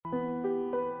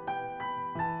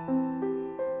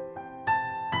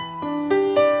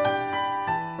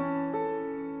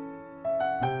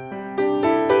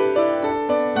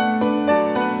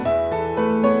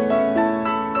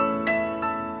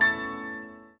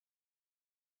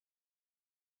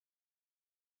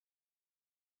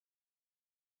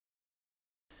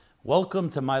Welcome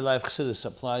to My Life Chassidus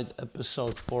Applied,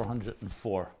 episode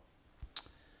 404.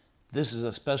 This is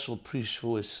a special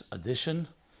pre-Shavuos edition,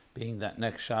 being that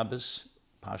next Shabbos,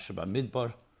 Pasha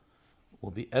Bamidbar,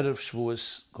 will be Erev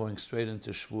Shavuos, going straight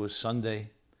into Shavuos Sunday,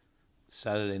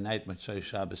 Saturday night, Motzei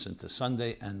Shabbos into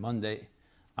Sunday, and Monday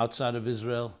outside of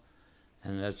Israel.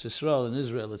 And that's Israel. In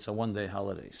Israel, it's a one-day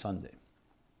holiday, Sunday.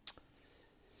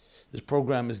 This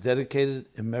program is dedicated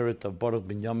in merit of Baruch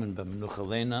Binyamin ben Menucha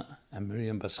Lena and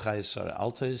Miriam Bas Chayes Sarah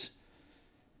Altes,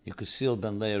 Yekusiel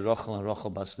ben Leah Rochel and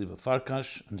Rochel Bas Liba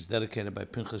Farkash, and is dedicated by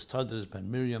Pinchas Tadris ben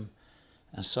Miriam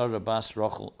and Sarah Bas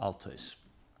Rochel Altes.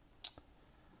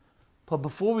 But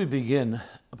before we begin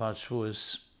about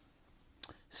Shavuos,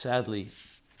 sadly,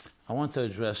 I want to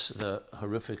address the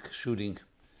horrific shooting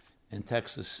in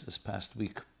Texas this past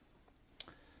week,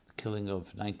 the killing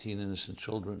of 19 innocent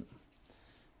children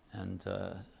and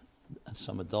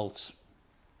some adults.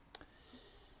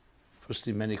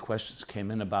 Firstly, many questions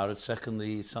came in about it.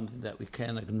 Secondly, something that we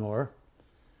can't ignore.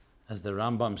 As the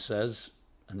Rambam says,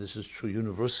 and this is true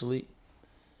universally,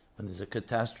 when there's a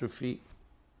catastrophe,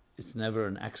 it's never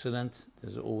an accident.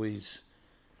 There's always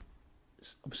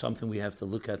something we have to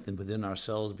look at within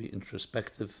ourselves, be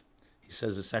introspective. He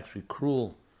says it's actually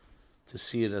cruel to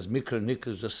see it as mikra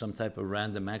nikra, just some type of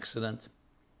random accident.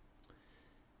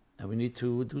 And we need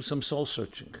to do some soul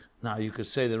searching. Now, you could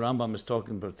say the Rambam is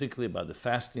talking particularly about the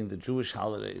fasting, the Jewish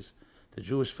holidays, the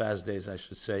Jewish fast days, I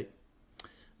should say.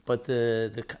 But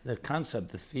the concept,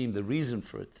 the theme, the reason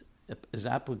for it is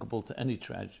applicable to any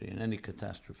tragedy and any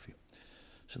catastrophe.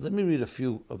 So let me read a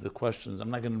few of the questions.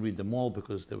 I'm not going to read them all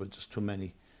because there were just too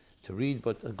many to read,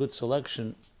 but a good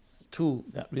selection, two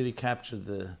that really captured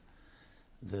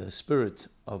the spirit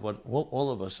of what all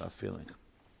of us are feeling.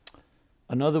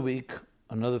 Another week,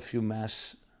 another few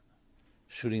mass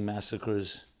shooting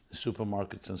massacres in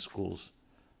supermarkets and schools.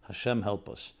 Hashem help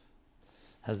us.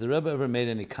 Has the Rebbe ever made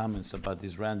any comments about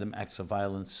these random acts of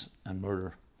violence and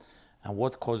murder? And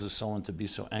what causes someone to be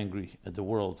so angry at the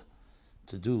world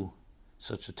to do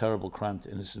such a terrible crime to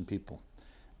innocent people?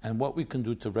 And what we can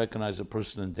do to recognize a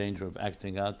person in danger of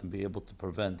acting out and be able to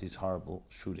prevent these horrible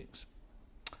shootings.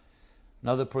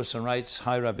 Another person writes,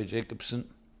 Hi Rabbi Jacobson,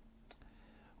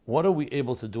 what are we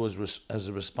able to do as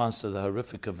a response to the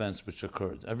horrific events which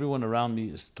occurred? Everyone around me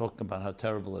is talking about how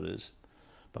terrible it is,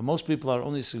 but most people are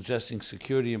only suggesting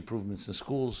security improvements in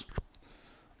schools.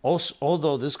 Also,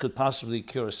 although this could possibly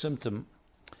cure a symptom,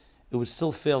 it would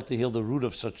still fail to heal the root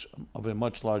of a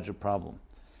much larger problem.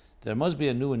 There must be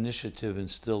a new initiative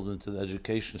instilled into the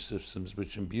education systems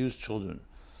which imbues children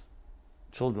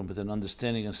with an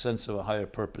understanding and sense of a higher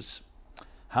purpose.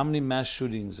 How many mass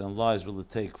shootings and lives will it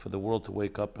take for the world to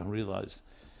wake up and realize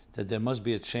that there must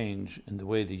be a change in the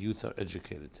way the youth are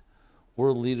educated?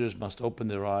 World leaders must open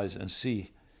their eyes and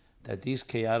see that these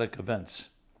chaotic events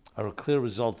are a clear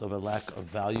result of a lack of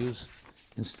values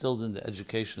instilled in the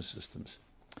education systems.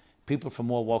 People from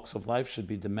all walks of life should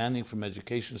be demanding from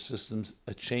education systems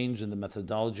a change in the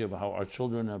methodology of how our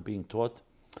children are being taught.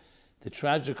 The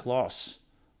tragic loss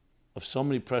of so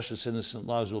many precious innocent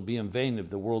lives will be in vain if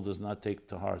the world does not take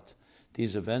to heart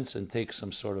these events and take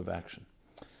some sort of action.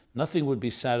 Nothing would be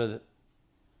sadder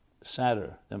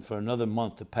than for another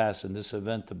month to pass and this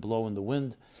event to blow in the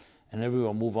wind and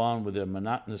everyone move on with their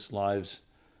monotonous lives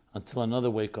until another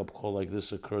wake-up call like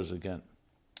this occurs again.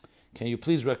 Can you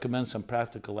please recommend some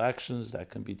practical actions that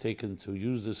can be taken to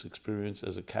use this experience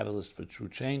as a catalyst for true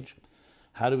change?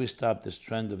 How do we stop this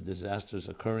trend of disasters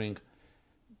occurring,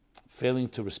 failing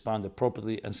to respond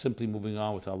appropriately, and simply moving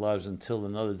on with our lives until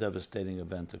another devastating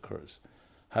event occurs?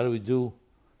 How do we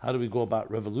go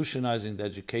about revolutionizing the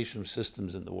education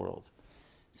systems in the world?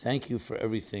 Thank you for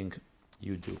everything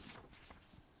you do.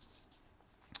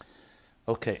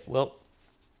 Okay, well,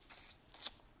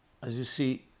 as you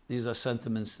see, these are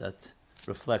sentiments that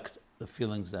reflect the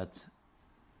feelings that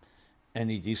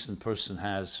any decent person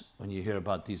has when you hear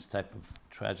about these type of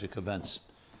tragic events.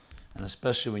 And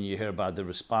especially when you hear about the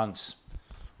response,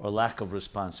 or lack of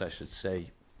response, I should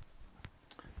say,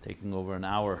 taking over an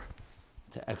hour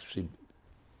to actually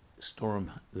storm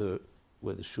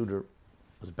where the shooter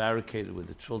was barricaded with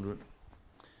the children.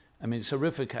 I mean, it's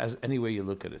horrific as any way you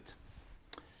look at it.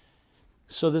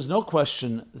 So there's no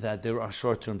question that there are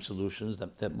short-term solutions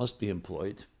that must be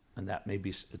employed, and that may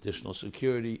be additional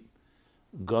security.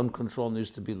 Gun control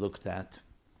needs to be looked at.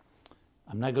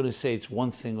 I'm not going to say it's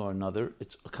one thing or another.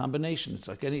 It's a combination. It's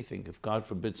like anything. If, God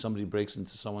forbid, somebody breaks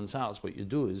into someone's house, what you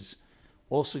do is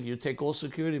also you take all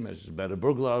security measures, better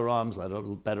burglar alarms,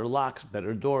 better locks,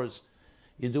 better doors.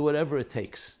 You do whatever it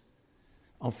takes.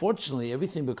 Unfortunately,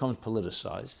 everything becomes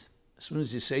politicized. As soon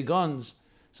as you say guns,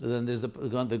 So then there's the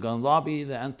gun lobby,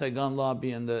 the anti-gun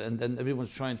lobby, and then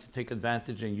everyone's trying to take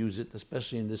advantage and use it,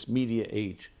 especially in this media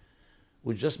age,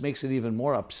 which just makes it even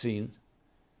more obscene,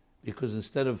 because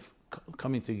instead of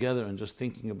coming together and just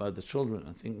thinking about the children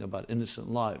and thinking about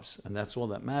innocent lives, and that's all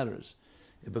that matters,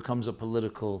 it becomes a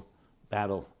political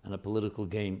battle and a political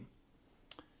game.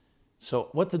 So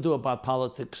what to do about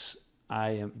politics,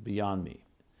 I am beyond me.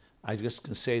 I just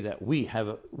can say that we,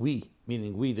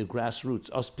 meaning we, the grassroots,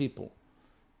 us people,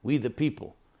 we the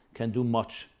people, can do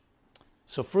much.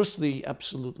 So firstly,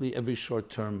 absolutely every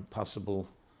short-term possible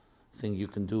thing you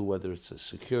can do, whether it's a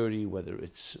security, whether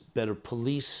it's better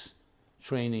police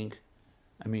training,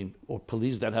 or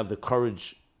police that have the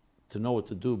courage to know what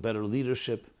to do, better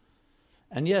leadership.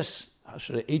 And yes, how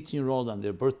should an 18-year-old on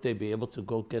their birthday be able to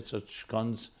go get such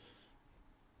guns?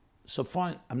 So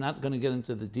fine, I'm not going to get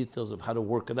into the details of how to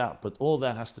work it out, but all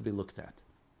that has to be looked at.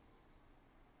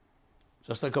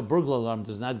 Just like a burglar alarm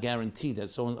does not guarantee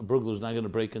that a burglar is not going to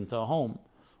break into a home,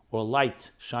 or a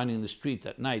light shining in the street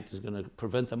at night is going to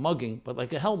prevent a mugging, but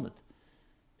like a helmet.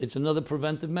 It's another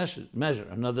preventive measure,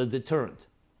 another deterrent.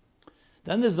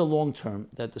 Then there's the long term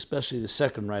that especially the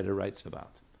second writer writes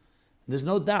about. There's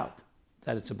no doubt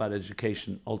that it's about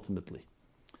education ultimately.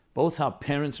 Both how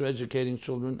parents are educating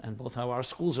children and both how our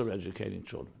schools are educating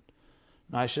children.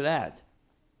 Now I should add,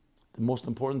 the most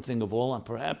important thing of all, and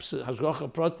perhaps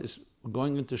Hashgacha Pratis, we're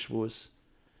going into Shavuos.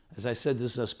 As I said,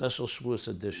 this is a special Shavuos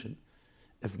edition.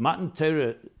 If Matan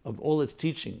Torah, of all its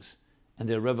teachings, and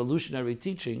their revolutionary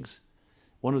teachings,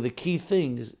 one of the key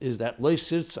things is that Lo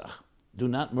Sirtzach, do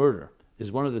not murder,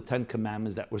 is one of the 10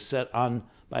 commandments that were set on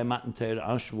by Matan Torah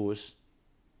on Shavuos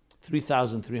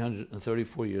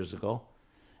 3,334 years ago.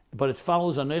 But it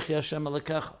follows Anochi Hashem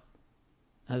Elokecha.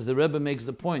 As the Rebbe makes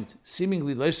the point,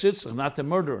 seemingly Lo Sirtzach, not to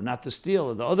murder, not to steal,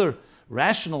 or the other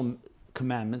rational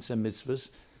commandments and mitzvahs,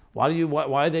 why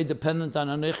are they dependent on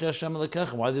Anochi Hashem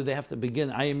Elokecha? Why do they have to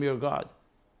begin, I am your God?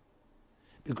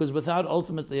 Because without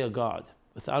ultimately a God,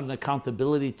 without an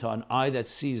accountability to an eye that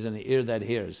sees and an ear that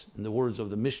hears, in the words of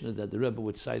the Mishnah that the Rebbe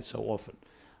would cite so often,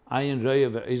 Ayin Reya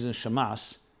ve'ezen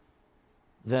Shamas,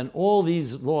 then all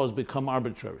these laws become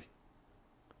arbitrary.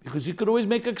 Because you could always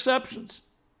make exceptions.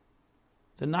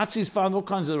 The Nazis found all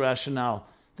kinds of rationale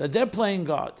that they're playing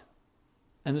God.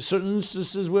 And in certain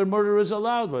instances where murder is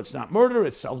allowed, but it's not murder,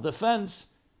 it's self-defense.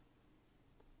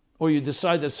 Or you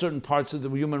decide that certain parts of the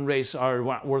human race are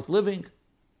worth living.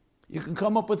 You can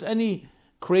come up with any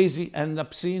crazy and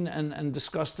obscene and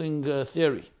disgusting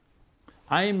theory.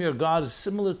 I am your God is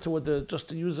similar to what just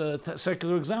to use a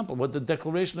secular example, what the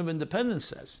Declaration of Independence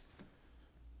says.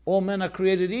 All men are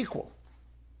created equal.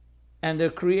 And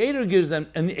their Creator gives them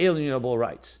inalienable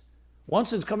rights.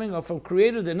 Once it's coming up from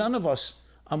Creator, then none of us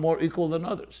are more equal than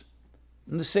others.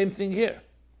 And the same thing here.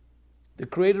 The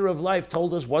Creator of life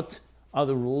told us what are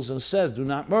the rules and says, do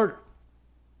not murder.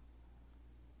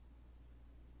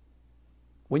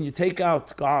 When you take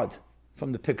out God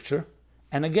from the picture,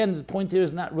 and again, the point here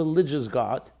is not religious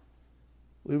God.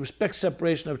 We respect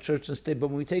separation of church and state, but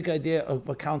when we take the idea of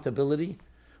accountability,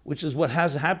 which is what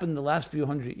has happened the last few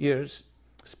hundred years,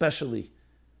 especially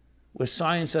where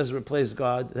science has replaced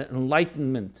God, the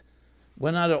Enlightenment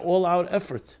went out an all-out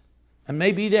effort. And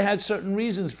maybe they had certain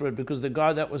reasons for it, because the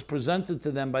God that was presented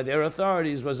to them by their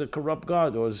authorities was a corrupt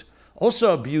God, or was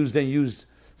also abused and used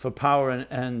for power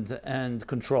and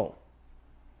control.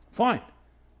 Fine.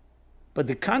 But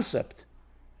the concept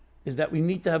is that we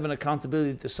need to have an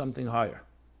accountability to something higher.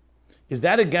 Is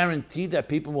that a guarantee that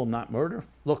people will not murder?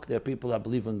 Look, there are people that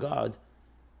believe in God,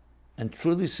 and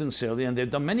truly, sincerely, and they've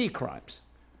done many crimes.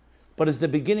 But it's the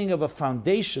beginning of a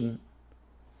foundation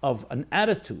of an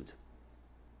attitude.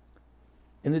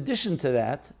 In addition to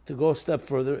that, to go a step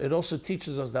further, it also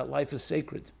teaches us that life is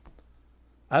sacred.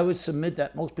 I would submit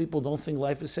that most people don't think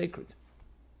life is sacred.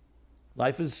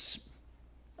 Life is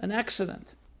an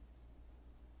accident,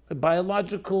 a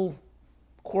biological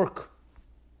quirk.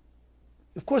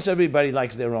 Of course, everybody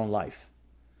likes their own life,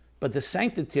 but the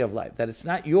sanctity of life, that it's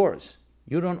not yours.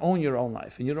 You don't own your own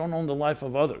life, and you don't own the life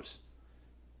of others.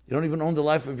 You don't even own the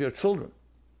life of your children.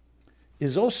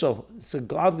 It's a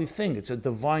godly thing. It's a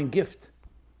divine gift.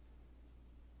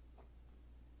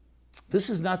 This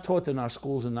is not taught in our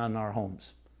schools and not in our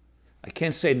homes. I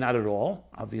can't say not at all,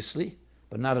 obviously,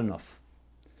 but not enough.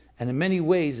 And in many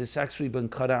ways, it's actually been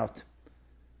cut out.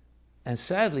 And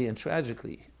sadly and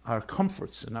tragically, our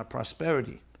comforts and our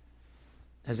prosperity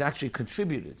has actually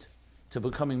contributed to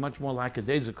becoming much more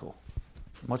lackadaisical,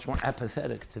 much more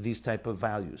apathetic to these type of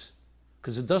values.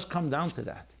 Because it does come down to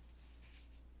that.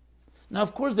 Now,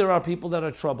 of course, there are people that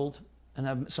are troubled and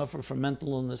have suffered from mental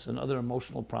illness and other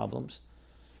emotional problems,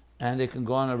 and they can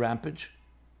go on a rampage.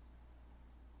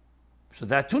 So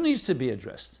that too needs to be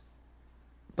addressed,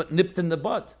 but nipped in the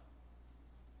bud.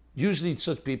 Usually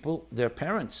such people, their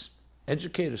parents,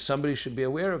 educators, somebody should be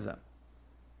aware of them.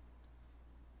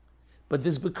 But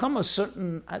there's become a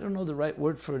certain, I don't know the right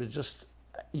word for it,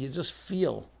 you just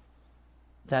feel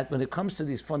that when it comes to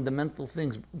these fundamental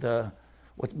things,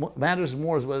 what matters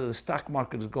more is whether the stock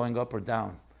market is going up or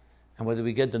down, and whether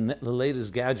we get the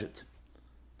latest gadget,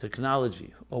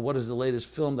 technology, or what is the latest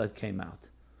film that came out,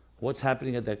 what's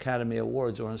happening at the Academy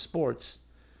Awards or in sports,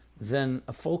 than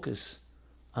a focus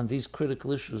on these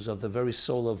critical issues of the very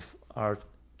soul of our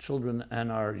children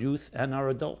and our youth and our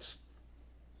adults.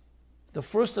 The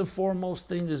first and foremost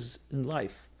thing is in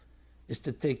life is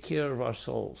to take care of our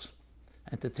souls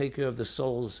and to take care of the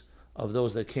souls of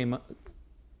those that came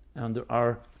under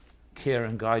our care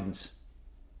and guidance.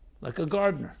 Like a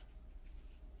gardener.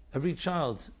 Every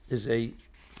child is a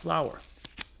flower,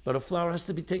 but a flower has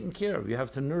to be taken care of. You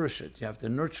have to nourish it, you have to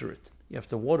nurture it, you have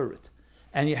to water it,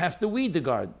 and you have to weed the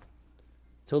garden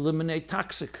to eliminate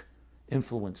toxic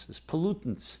influences,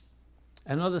 pollutants,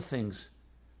 and other things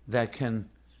that can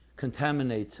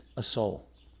contaminate a soul.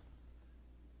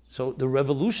 So the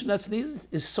revolution that's needed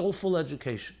is soulful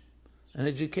education, an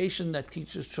education that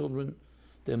teaches children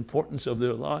the importance of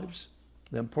their lives,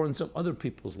 the importance of other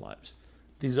people's lives.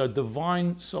 These are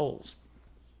divine souls,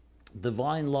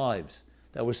 divine lives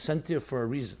that were sent here for a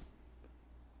reason.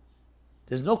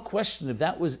 There's no question if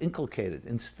that was inculcated,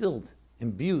 instilled,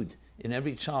 imbued in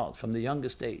every child from the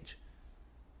youngest age,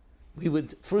 we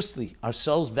would, firstly,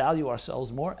 value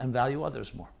ourselves more and value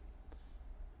others more.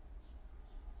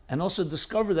 And also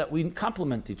discover that we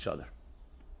complement each other.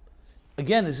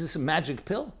 Again, is this a magic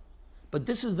pill? But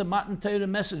this is the Matan Torah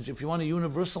message. If you want a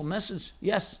universal message,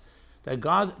 yes, that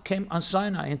God came on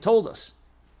Sinai and told us,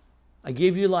 I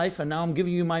gave you life and now I'm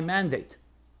giving you my mandate.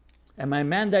 And my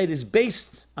mandate is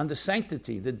based on the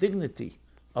sanctity, the dignity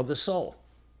of the soul.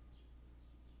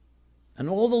 And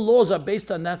all the laws are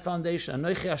based on that foundation.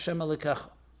 Anochi Hashem Elokecha.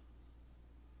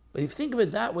 But if you think of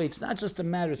it that way, it's not just a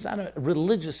matter, it's not a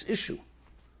religious issue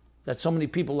that so many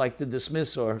people like to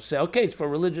dismiss or say, okay, it's for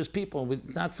religious people,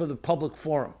 it's not for the public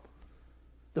forum.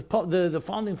 The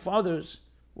founding fathers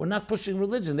were not pushing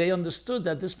religion. They understood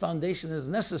that this foundation is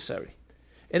necessary.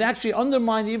 It actually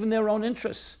undermined even their own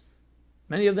interests.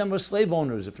 Many of them were slave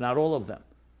owners, if not all of them.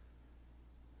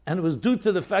 And it was due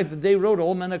to the fact that they wrote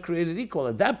all men are created equal.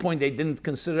 At that point, they didn't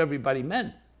consider everybody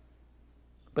men.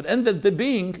 But ended up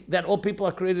being that all people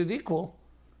are created equal.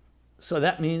 So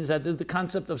that means that there's the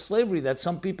concept of slavery, that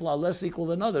some people are less equal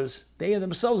than others. They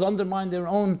themselves undermine their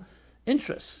own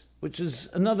interests, which is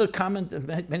another comment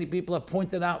that many people have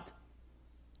pointed out.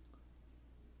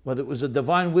 Whether it was a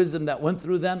divine wisdom that went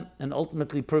through them and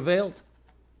ultimately prevailed.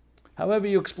 However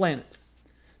you explain it.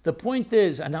 The point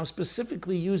is, and I'm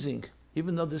specifically using,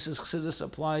 even though this is Chassidus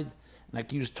applied, and I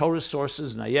can use Torah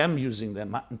sources, and I am using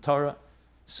them, Matan Torah,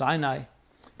 Sinai,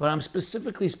 but I'm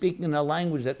specifically speaking in a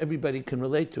language that everybody can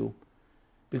relate to,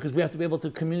 because we have to be able to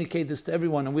communicate this to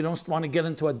everyone, and we don't want to get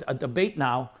into a debate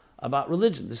now about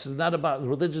religion. This is not about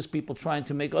religious people trying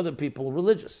to make other people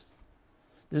religious.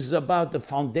 This is about the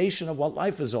foundation of what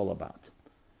life is all about.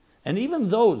 And even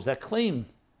those that claim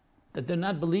that they're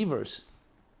not believers,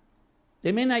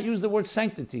 they may not use the word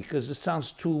sanctity because it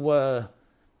sounds too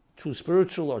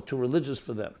spiritual or too religious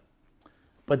for them.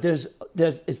 But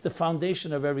it's the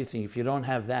foundation of everything. If you don't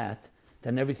have that,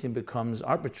 then everything becomes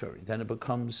arbitrary. Then it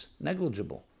becomes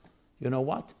negligible. You know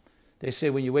what? They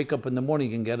say when you wake up in the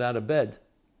morning and get out of bed,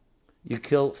 you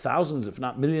kill thousands, if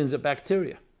not millions of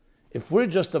bacteria. If we're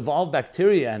just evolved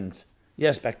bacteria, and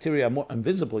yes, bacteria are more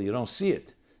invisible, you don't see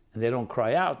it, and they don't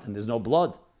cry out, and there's no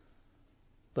blood.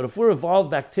 But if we're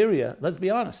evolved bacteria, let's be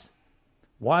honest,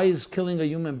 why is killing a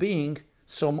human being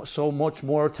so much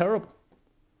more terrible?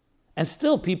 And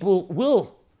still people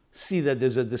will see that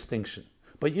there's a distinction.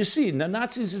 But you see, the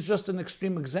Nazis is just an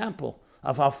extreme example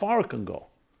of how far it can go.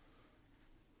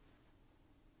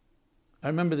 I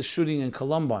remember the shooting in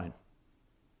Columbine.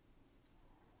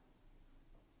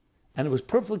 And it was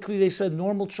perfectly, they said,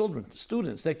 normal children,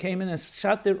 students that came in and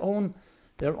shot their own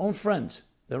friends,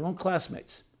 their own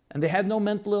classmates. And they had no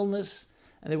mental illness,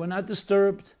 and they were not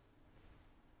disturbed.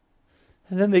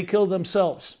 And then they killed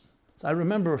themselves. So I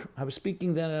remember I was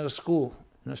speaking then at a school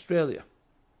in Australia.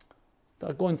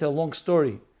 Without going to a long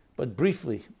story, but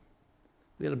briefly,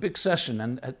 we had a big session,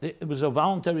 and it was a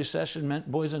voluntary session, meant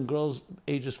boys and girls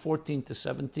ages 14 to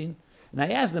 17. And I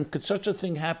asked them, could such a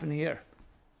thing happen here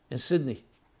in Sydney?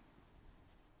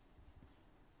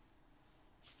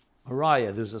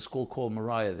 Mariah, there's a school called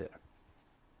Mariah there.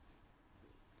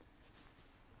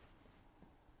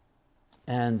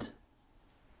 And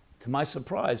to my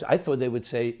surprise, I thought they would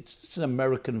say, it's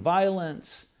American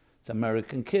violence, it's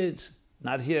American kids,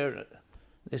 not here.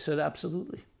 They said,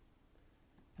 absolutely.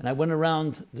 And I went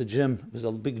around the gym. It was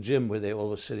a big gym where they all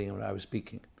were sitting when I was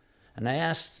speaking. And I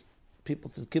asked people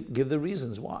to give the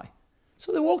reasons why.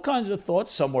 So there were all kinds of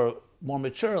thoughts. Some were more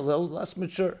mature, a little less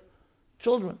mature.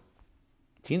 Children,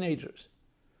 teenagers.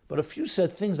 But a few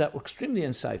said things that were extremely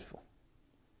insightful,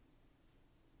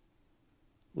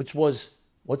 which was,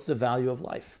 what's the value of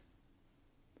life?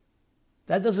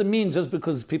 That doesn't mean just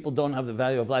because people don't have the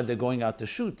value of life, they're going out to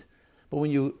shoot. But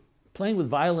when you're playing with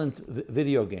violent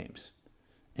video games,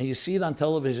 and you see it on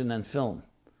television and film,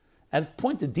 at a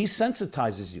point it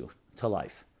desensitizes you to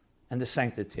life and the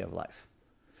sanctity of life.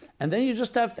 And then you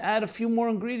just have to add a few more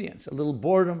ingredients, a little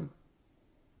boredom,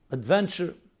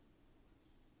 adventure,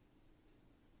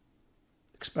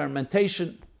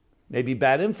 experimentation, maybe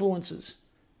bad influences,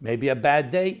 maybe a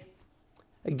bad day.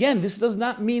 Again, this does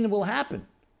not mean it will happen,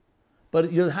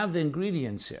 but you'll have the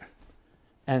ingredients here.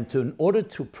 And in order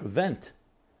to prevent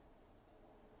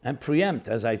and preempt,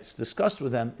 as I discussed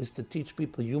with them, is to teach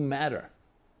people you matter.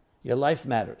 Your life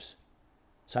matters.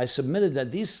 So I submitted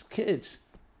that these kids,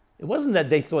 it wasn't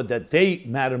that they thought that they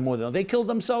mattered more than they killed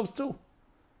themselves too.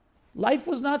 Life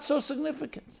was not so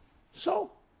significant.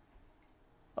 So,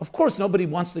 of course, nobody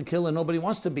wants to kill and nobody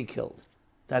wants to be killed.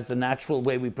 That's the natural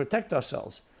way we protect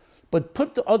ourselves. But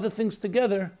put the other things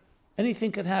together,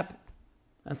 anything could happen.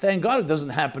 And thank God it doesn't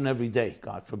happen every day,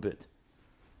 God forbid.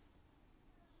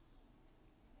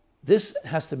 This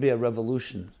has to be a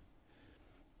revolution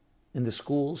in the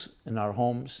schools, in our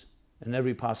homes, in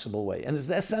every possible way. And it's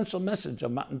the essential message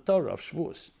of Matan Torah, of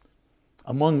Shavuos,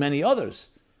 among many others.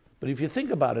 But if you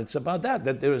think about it, it's about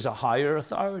that there is a higher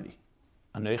authority.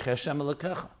 Anochi Hashem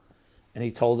Elokecha. And he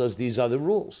told us these are the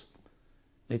rules.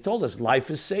 And he told us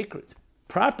life is sacred.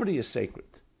 Property is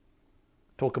sacred.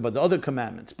 Talk about the other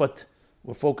commandments, but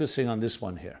we're focusing on this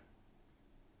one here.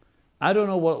 I don't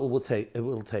know what it will take.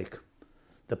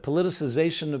 The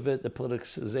politicization of it,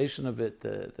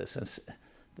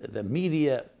 the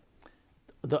media,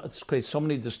 it creates so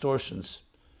many distortions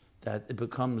that it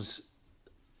becomes,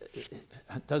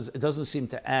 it doesn't seem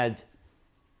to add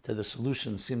to the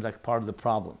solution. It seems like part of the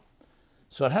problem.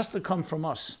 So it has to come from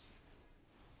us.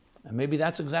 And maybe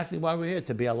that's exactly why we're here,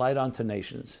 to be a light unto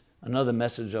nations, another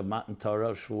message of Matan Torah,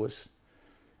 of Shavuos,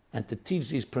 and to teach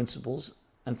these principles.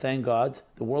 And thank God,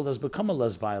 the world has become a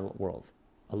less violent world,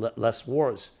 less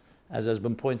wars, as has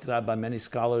been pointed out by many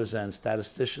scholars and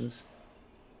statisticians.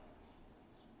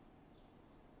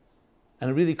 And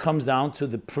it really comes down to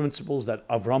the principles that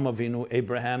Avraham Avinu,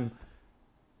 Abraham,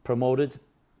 promoted,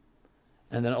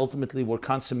 and then ultimately were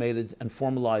consummated and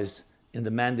formalized in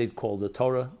the mandate called the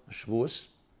Torah, Shavuos,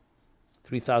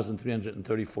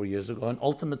 3,334 years ago, and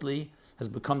ultimately has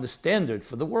become the standard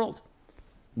for the world.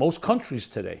 Most countries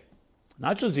today,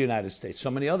 not just the United States,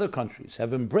 so many other countries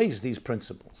have embraced these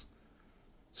principles.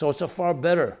 So it's a far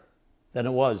better than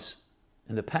it was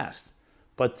in the past.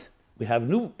 But we have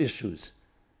new issues.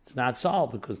 It's not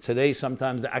solved because today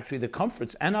sometimes actually the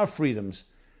comforts and our freedoms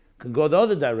can go the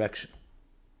other direction.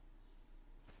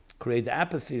 Create the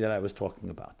apathy that I was talking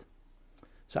about.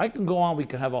 So I can go on, we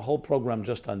can have a whole program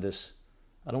just on this.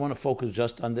 I don't want to focus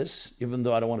just on this, even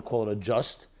though I don't want to call it a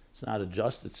just. It's not a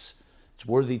just, it's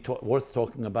worth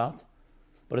talking about.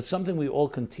 But it's something we all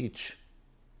can teach,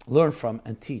 learn from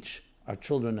and teach our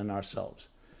children and ourselves.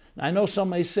 Now, I know some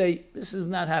may say, this is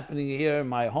not happening here in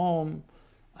my home.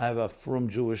 I have a frum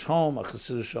Jewish home, a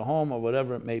Hasidic home, or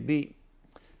whatever it may be.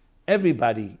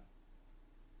 Everybody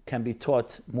can be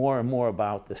taught more and more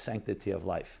about the sanctity of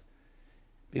life.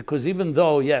 Because even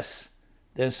though, yes,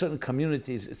 there are certain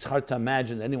communities, it's hard to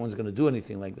imagine anyone's going to do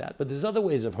anything like that. But there's other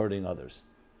ways of hurting others.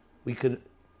 We could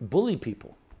bully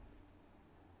people.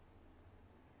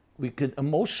 We could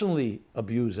emotionally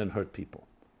abuse and hurt people.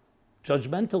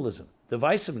 Judgmentalism,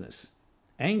 divisiveness,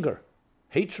 anger,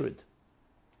 hatred.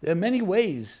 There are many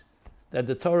ways that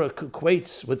the Torah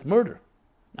equates with murder.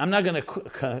 I'm not going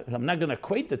to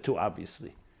equate the two,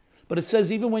 obviously. But it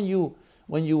says even when you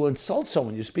insult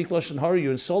someone, you speak Lashon Hara,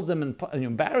 you insult them and you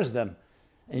embarrass them,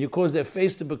 and you cause their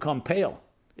face to become pale.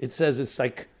 It says, it's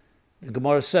like the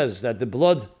Gemara says, that the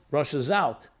blood rushes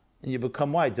out and you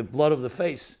become white. The blood of the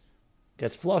face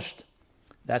gets flushed.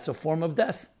 That's a form of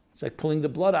death. It's like pulling the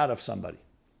blood out of somebody.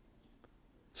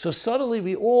 So subtly,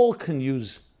 we all can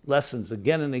use lessons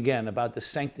again and again about the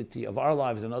sanctity of our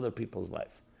lives and other people's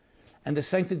life, and the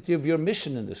sanctity of your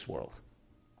mission in this world.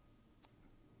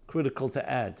 Critical to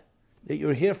add that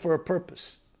you're here for a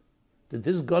purpose. Did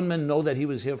this gunman know that he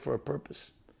was here for a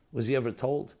purpose? Was he ever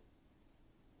told?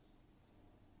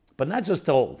 But not just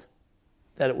told.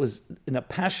 that it was in a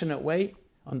passionate way,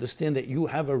 understand that you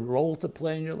have a role to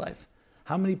play in your life.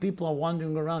 How many people are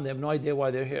wandering around? They have no idea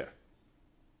why they're here.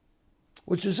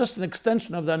 Which is just an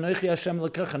extension of the Anochi Hashem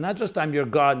Elokecha. Not just I'm your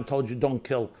God and told you don't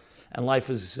kill and life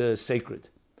is sacred.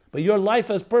 But your life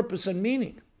has purpose and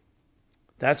meaning.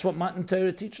 That's what Matan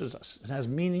Torah teaches us. It has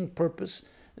meaning, purpose,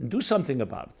 and do something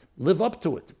about it. Live up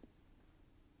to it.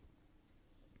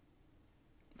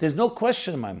 There's no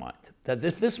question in my mind that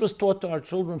if this was taught to our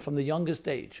children from the youngest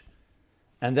age,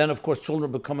 and then of course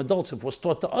children become adults, if it was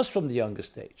taught to us from the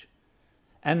youngest age,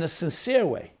 and in a sincere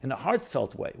way, in a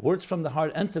heartfelt way, words from the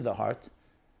heart enter the heart,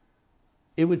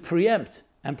 it would preempt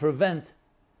and prevent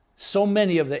so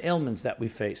many of the ailments that we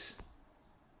face.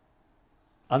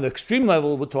 On the extreme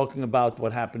level, we're talking about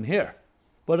what happened here.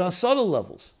 But on subtle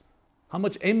levels, how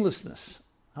much aimlessness,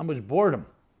 how much boredom,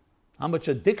 how much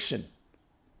addiction,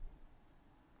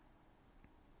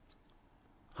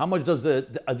 how much does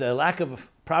the lack of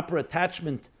proper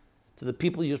attachment to the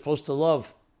people you're supposed to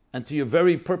love and to your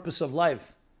very purpose of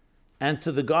life and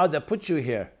to the God that put you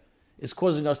here is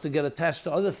causing us to get attached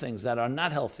to other things that are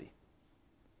not healthy.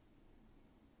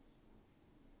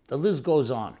 The list goes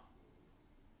on.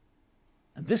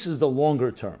 And this is the longer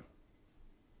term,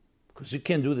 because you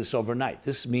can't do this overnight.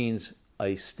 This means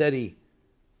a steady,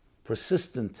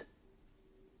 persistent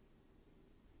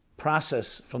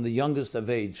process from the youngest of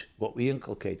age, what we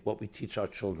inculcate, what we teach our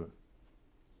children.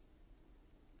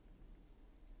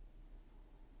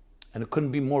 And it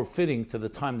couldn't be more fitting to the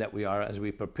time that we are as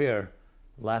we prepare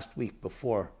last week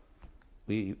before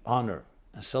we honor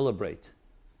and celebrate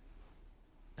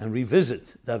and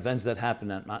revisit the events that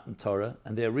happened at Matan Torah,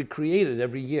 and they're recreated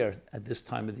every year at this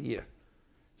time of the year.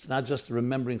 It's not just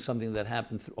remembering something that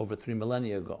happened over 3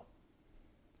 millennia ago.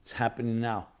 It's happening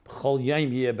now. Every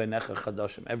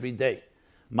day.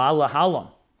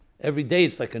 Every day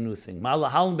it's like a new thing.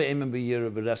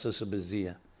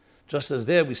 Just as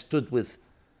there we stood with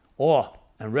awe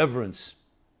and reverence,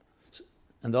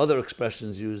 and the other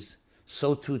expressions used,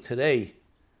 so too today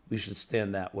we should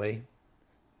stand that way.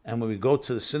 And when we go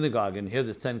to the synagogue and hear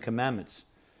the 10 Commandments,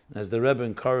 and as the Rebbe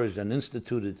encouraged and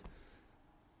instituted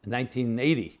in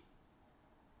 1980,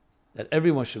 that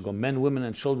everyone should go, men, women,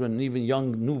 and children, and even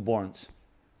young newborns,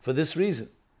 for this reason,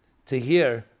 to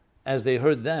hear, as they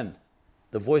heard then,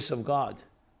 the voice of God,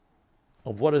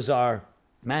 of what is our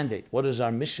mandate, what is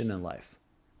our mission in life,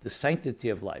 the sanctity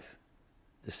of life,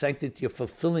 the sanctity of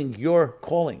fulfilling your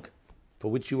calling for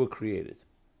which you were created.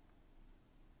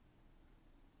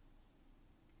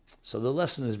 So the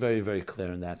lesson is very, very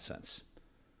clear in that sense,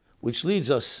 which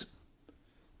leads us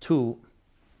to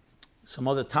some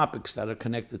other topics that are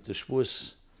connected to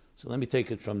Shavuos. So let me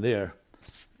take it from there,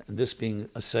 and this being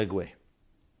a segue.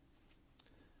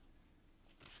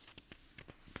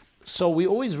 So we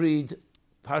always read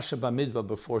Parsha Bamidbar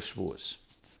before Shavuos.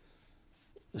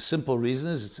 The simple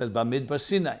reason is it says Bamidbar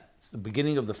Sinai. It's the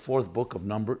beginning of the fourth book of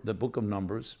the book of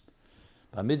Numbers.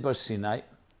 Bamidbar Sinai.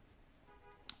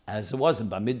 As it was in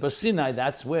Bamidbar Sinai,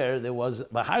 that's where there was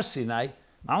Bahar Sinai,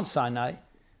 Mount Sinai,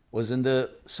 was in the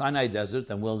Sinai desert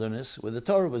and wilderness where the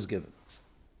Torah was given.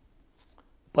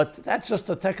 But that's just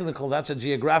that's a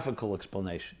geographical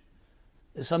explanation.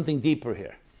 There's something deeper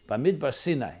here. Bamidbar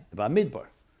Sinai, the Bamidbar.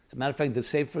 As a matter of fact, the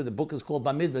Sefer, the book is called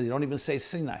Bamidbar. You don't even say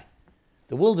Sinai.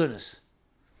 The wilderness,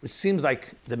 which seems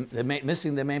like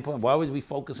missing the main point. Why would we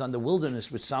focus on the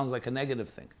wilderness, which sounds like a negative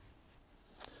thing?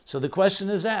 So the question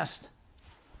is asked,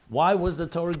 why was the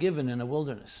Torah given in a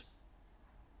wilderness?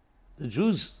 The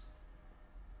Jews,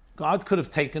 God could have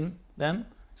taken them.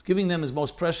 He's giving them his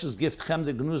most precious gift, Chem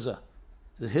de Gnuza,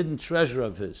 the hidden treasure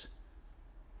of his.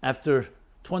 After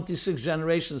 26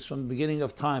 generations from the beginning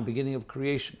of time, beginning of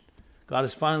creation, God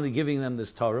is finally giving them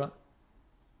this Torah.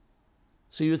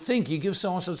 So you'd think you give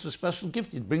someone such a special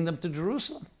gift, you'd bring them to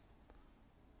Jerusalem.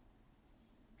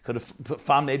 You could have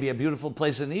found maybe a beautiful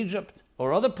place in Egypt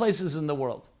or other places in the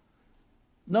world.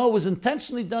 No, it was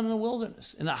intentionally done in a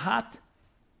wilderness, in a hot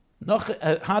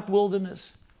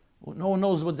wilderness. No one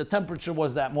knows what the temperature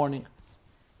was that morning,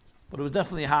 but it was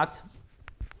definitely hot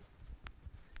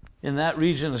in that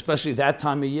region, especially that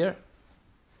time of year.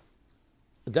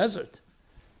 A desert.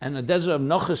 And a desert of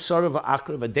Nochas Sarav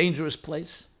Akrav, a dangerous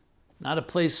place, not a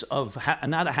place of,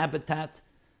 not a habitat,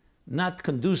 not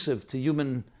conducive to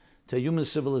human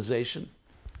civilization.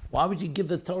 Why would you give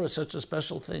the Torah such a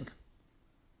special thing?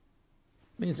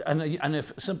 Means, and a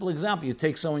simple example, you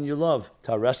take someone you love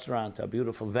to a restaurant, to a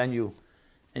beautiful venue,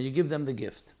 and you give them the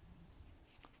gift.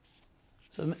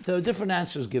 So there are different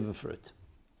answers given for it.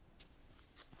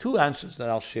 Two answers that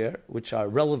I'll share, which are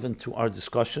relevant to our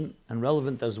discussion and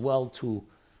relevant as well to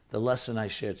the lesson I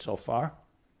shared so far.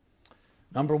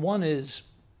 Number one is,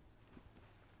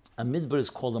 a midbar is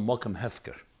called a mokum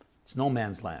hefker. It's no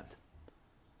man's land.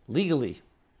 Legally,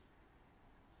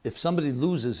 if somebody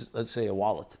loses, let's say, a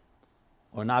wallet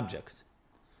or an object,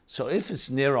 so if it's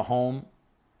near a home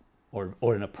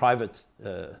or in a private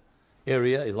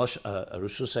area, a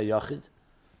reshus hayachid,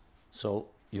 so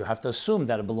you have to assume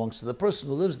that it belongs to the person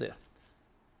who lives there.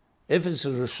 If it's a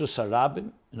reshus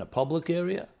harabim in a public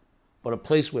area, but a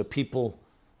place where people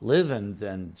live and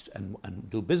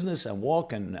do business and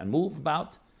walk and move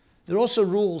about, there are also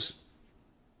rules.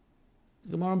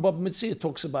 The Gemara in Baba Metzia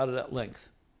talks about it at length.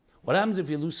 What happens if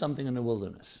you lose something in the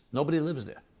wilderness? Nobody lives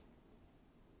there.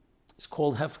 It's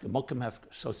called hefker, mokum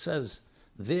hefker. So it says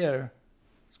there,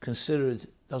 it's considered,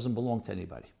 doesn't belong to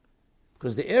anybody.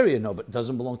 Because the area, no, but it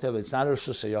doesn't belong to anybody. It's not a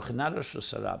reshus hayachid, not a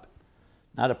reshus harabim,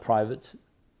 not a private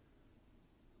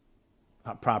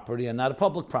property and not a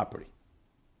public property.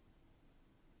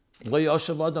 Lo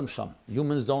yoshev adam sham.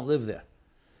 Humans don't live there.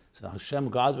 So Hashem,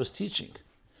 God was teaching,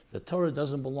 the Torah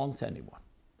doesn't belong to anyone.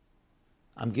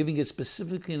 I'm giving it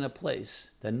specifically in a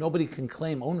place that nobody can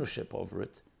claim ownership over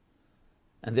it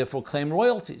and therefore claim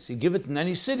royalties. You give it in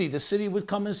any city, the city would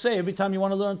come and say, every time you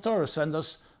want to learn Torah, send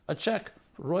us a check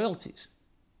for royalties.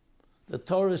 The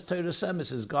Torah is Torah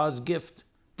Semis, is God's gift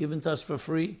given to us for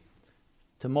free,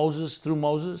 to Moses, through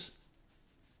Moses,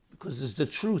 because it's the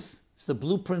truth. It's the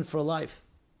blueprint for life.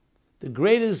 The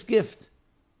greatest gift,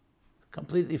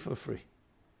 completely for free.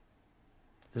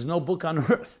 There's no book on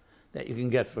earth that you can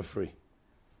get for free.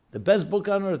 The best book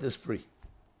on earth is free.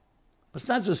 But it's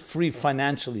not just free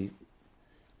financially.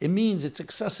 It means it's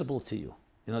accessible to you.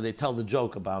 You know, they tell the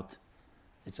joke about,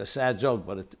 it's a sad joke,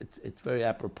 but it's very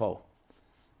apropos.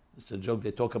 It's a joke,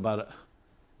 they talk about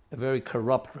a very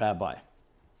corrupt rabbi.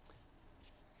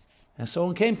 And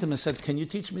someone came to him and said, can you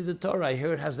teach me the Torah? I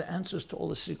hear it has the answers to all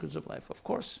the secrets of life. Of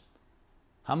course.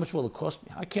 How much will it cost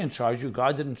me? I can't charge you.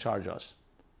 God didn't charge us.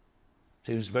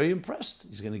 So he was very impressed.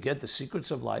 He's going to get the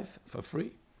secrets of life for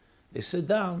free. They sit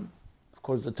down. Of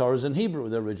course, the Torah is in Hebrew,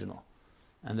 the original.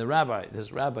 And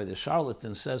the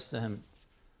charlatan, says to him,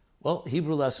 well,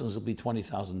 Hebrew lessons will be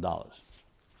 $20,000.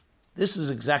 This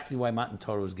is exactly why Matan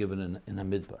Torah was given in a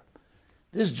midbar.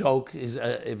 This joke is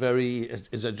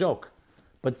a joke.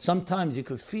 But sometimes you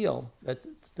could feel that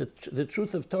the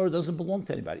truth of Torah doesn't belong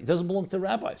to anybody. It doesn't belong to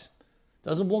rabbis. It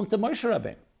doesn't belong to Moshe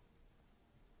Rabbeinu.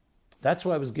 That's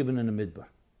why it was given in a midbar.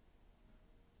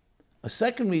 A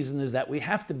second reason is that we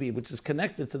have to be, which is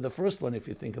connected to the first one if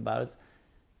you think about it,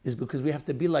 is because we have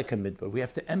to be like a midbar. We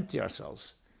have to empty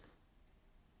ourselves.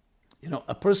 You know,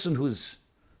 a person who's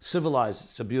civilized,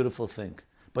 it's a beautiful thing,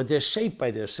 but they're shaped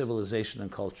by their civilization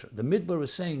and culture. The midbar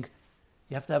is saying,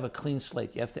 you have to have a clean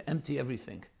slate. You have to empty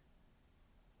everything.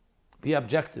 Be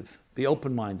objective. Be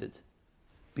open-minded.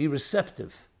 Be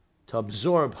receptive to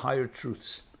absorb higher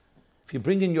truths. If you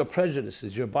bring in your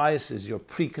prejudices, your biases, your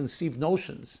preconceived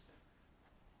notions,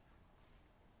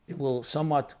 it will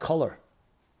somewhat color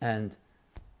and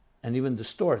even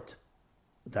distort,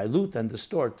 dilute and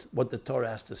distort what the Torah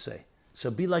has to say. So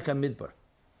be like a midbar.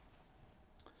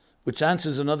 Which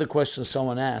answers another question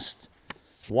someone asked.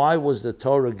 Why was the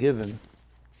Torah given?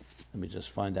 Let me just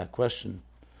find that question.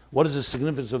 What is the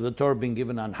significance of the Torah being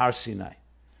given on Har Sinai?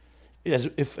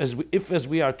 If as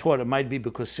we are taught, it might be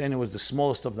because Sinai was the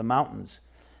smallest of the mountains,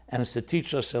 and it's to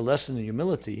teach us a lesson in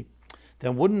humility,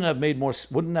 then wouldn't it have made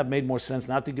more sense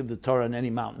not to give the Torah on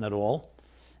any mountain at all,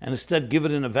 and instead give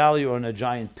it in a valley or in a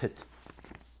giant pit?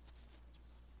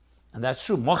 And that's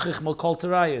true. Mochich Mokol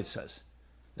Teraya, it says.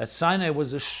 That Sinai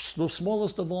was the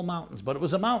smallest of all mountains, but it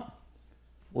was a mountain.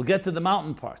 We'll get to the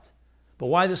mountain part. But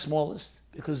why the smallest?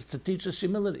 Because it's to teach us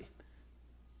humility.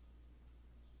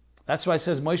 That's why it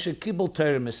says Moshe Kibul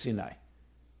Torah Sinai.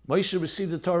 Moshe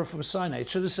received the Torah from Sinai. It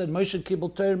should have said Moshe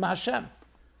Kibul Torah Hashem.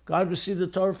 God received the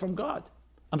Torah from God.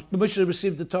 Moshe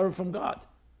received the Torah from God.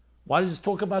 Why does it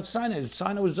talk about Sinai?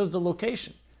 Sinai was just the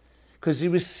location. Because he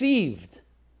received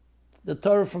the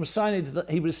Torah from Sinai.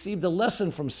 He received a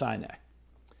lesson from Sinai.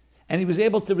 And he was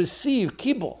able to receive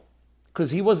Kibul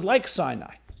because he was like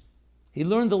Sinai. He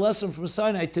learned the lesson from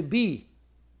Sinai to be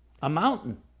a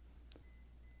mountain,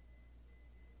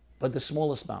 but the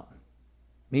smallest mountain,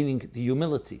 meaning the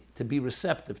humility, to be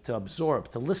receptive, to absorb,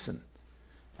 to listen,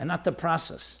 and not to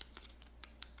process.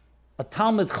 A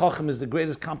Talmid Chacham is the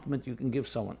greatest compliment you can give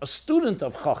someone. A student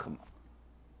of Chacham.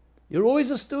 You're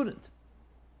always a student.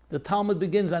 The Talmud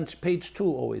begins on page 2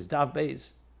 always, Dav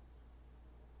Beis.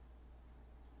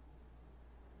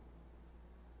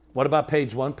 What about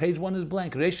page 1? Page 1 is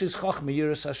blank. Reishis Chachma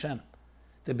Yiras Hashem.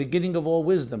 The beginning of all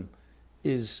wisdom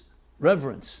is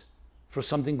reverence for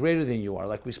something greater than you are,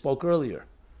 like we spoke earlier.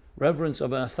 reverence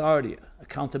of an authority,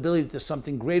 accountability to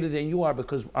something greater than you are,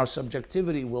 because our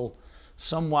subjectivity will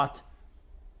somewhat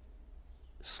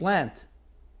slant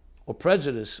or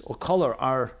prejudice or color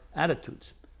our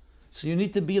attitudes. So you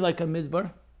need to be like a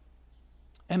midbar,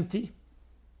 empty.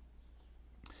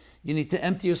 You need to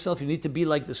empty yourself. You need to be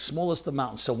like the smallest of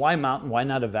mountains. So why mountain? Why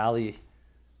not a valley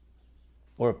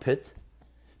or a pit?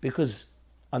 Because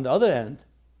on the other end,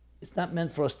 it's not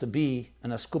meant for us to be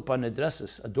an askupa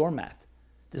nedresis, a doormat.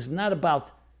 This is not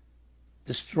about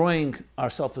destroying our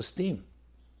self-esteem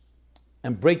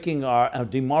and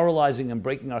demoralizing and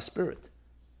breaking our spirit.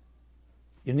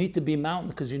 You need to be mountain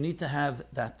because you need to have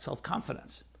that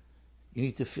self-confidence. You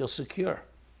need to feel secure.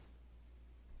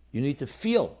 You need to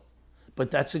feel.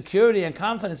 But that security and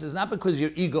confidence is not because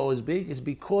your ego is big, it's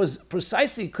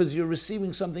precisely because you're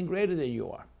receiving something greater than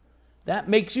you are. That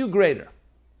makes you greater.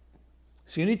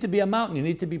 So you need to be a mountain, you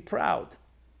need to be proud.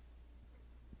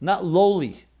 Not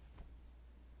lowly,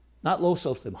 not low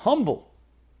self-esteem, humble,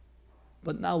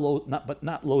 but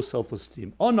not low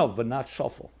self-esteem. Oh no, but not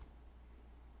shuffle.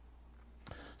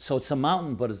 So it's a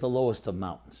mountain, but it's the lowest of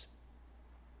mountains.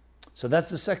 So that's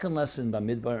the second lesson by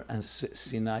Midbar and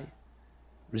Sinai,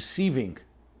 receiving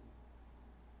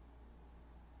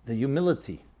the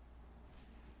humility,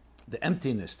 the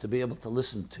emptiness to be able to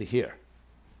listen, to hear.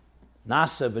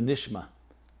 Nasa v'nishma.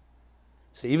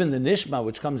 So even the nishma,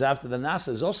 which comes after the nasa,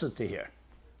 is also to hear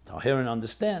and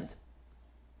understand.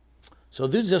 So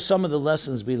these are some of the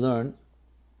lessons we learn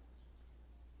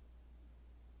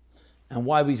and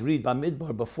why we read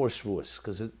Bamidbar before Shavuos,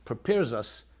 because it prepares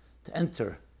us to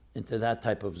enter into that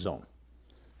type of zone.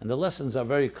 And the lessons are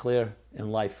very clear in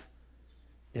life,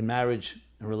 in marriage,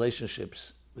 in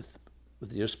relationships,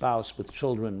 with your spouse, with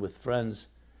children, with friends.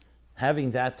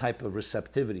 Having that type of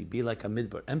receptivity, be like a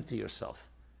midbar, empty yourself.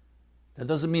 That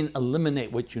doesn't mean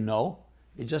eliminate what you know.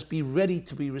 It just be ready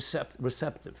to be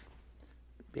receptive.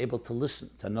 Be able to listen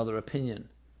to another opinion.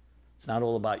 It's not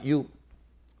all about you.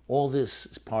 All this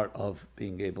is part of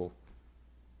being able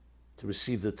to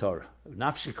receive the Torah.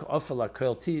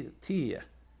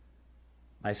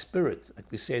 My spirit, like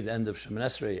we say at the end of Shemoneh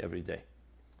Esrei every day,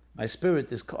 my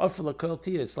spirit is ka'afel ha'kol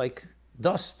tiyah. It's like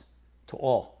dust to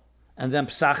all. And then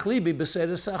psach libi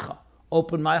b'seiresecha,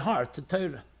 open my heart to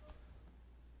Torah.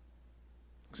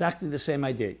 Exactly the same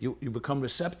idea. You become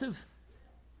receptive.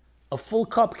 A full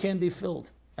cup can be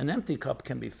filled. An empty cup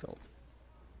can be filled.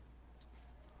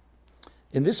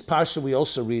 In this parsha, we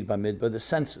also read by Midbar the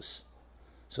census.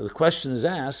 So the question is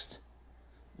asked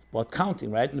about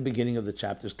counting, right in the beginning of the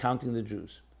chapters, counting the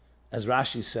Jews. As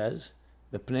Rashi says,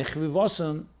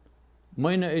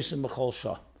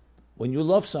 when you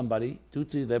love somebody, due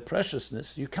to their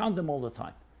preciousness, you count them all the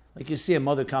time. Like you see a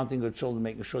mother counting her children,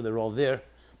 making sure they're all there.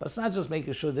 But it's not just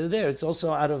making sure they're there, it's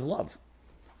also out of love.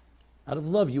 Out of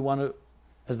love, you want to,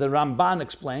 as the Ramban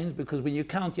explains, because when you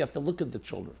count, you have to look at the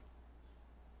children.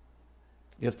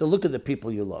 You have to look at the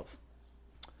people you love.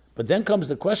 But then comes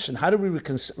the question, how do we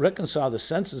reconcile the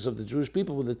census of the Jewish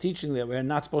people with the teaching that we're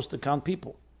not supposed to count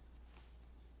people?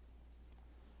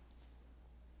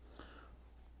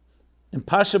 In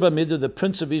Parsha Bamidbar, the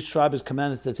prince of each tribe is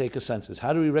commanded to take a census.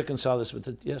 How do we reconcile this with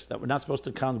that we're not supposed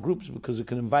to count groups because it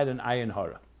can invite an ayin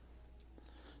hara?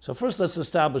 So first let's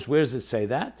establish, where does it say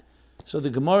that? So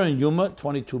the Gemara in Yuma,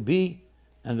 22b,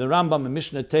 and the Rambam in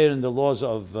Mishnah Torah in the laws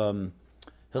of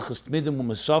Hilchos Tmidim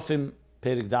u'Mesofim,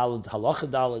 Perik Daled, Halacha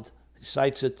Daled, he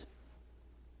cites it.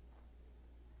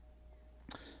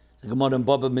 The Gemara in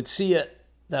Baba Metzia,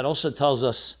 that also tells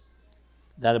us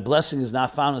that a blessing is not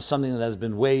found in something that has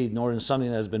been weighed, nor in something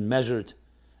that has been measured,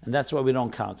 and that's why we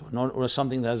don't count, or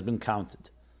something that has been counted,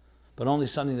 but only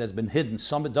something that's been hidden,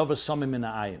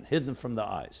 hidden from the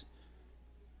eyes.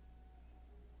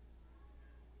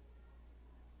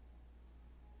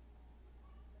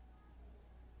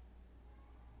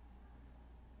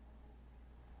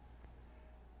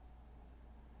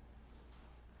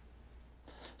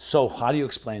 So how do you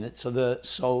explain it? So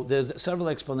there's several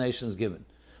explanations given.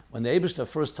 When the Eibishter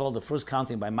first told the first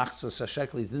counting by Machzas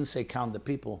HaShekel, he didn't say count the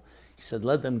people. He said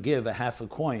let them give a half a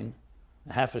coin,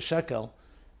 a half a shekel,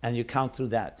 and you count through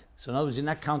that. So in other words, you're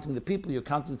not counting the people, you're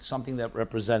counting something that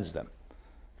represents them.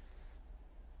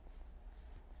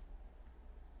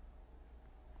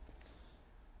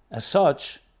 As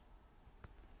such,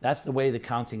 that's the way the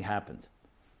counting happened.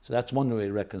 So that's one way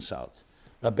to reconcile it.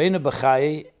 Rabbeinu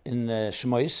Bechai in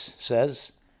Shmois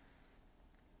says,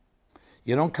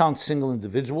 you don't count single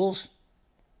individuals,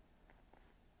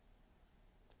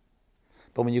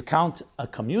 but when you count a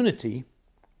community,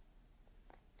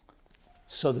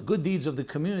 so the good deeds of the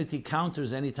community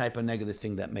counters any type of negative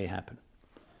thing that may happen.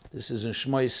 This is in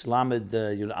Shmois Lamed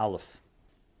Yud Aleph.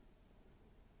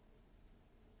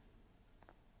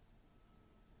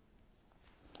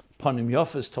 Panim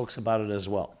Yofis talks about it as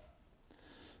well.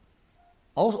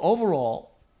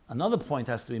 Overall, another point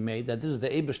has to be made that this is the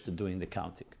Eibishter doing the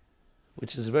counting,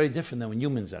 which is very different than when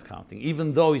humans are counting,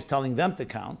 even though he's telling them to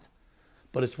count,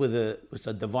 but it's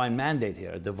a divine mandate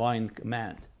here, a divine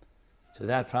command. So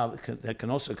that can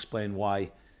also explain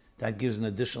why that gives an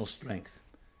additional strength.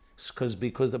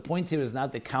 Because the point here is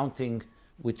not the counting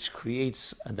which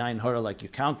creates a nine hara, like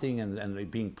you're counting and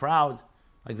being proud.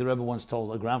 Like the Rebbe once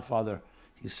told a grandfather,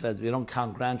 he said, we don't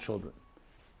count grandchildren.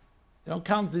 You don't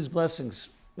count these blessings.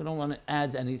 We don't want to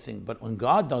add anything. But when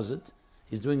God does it,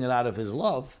 he's doing it out of his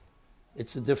love.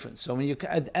 It's a difference. So when you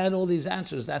add all these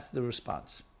answers, that's the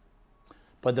response.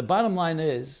 But the bottom line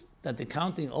is that the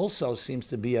counting also seems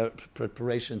to be a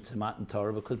preparation to Matan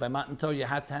Torah, because by Matan Torah you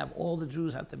had to have, all the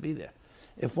Jews had to be there.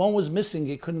 If one was missing,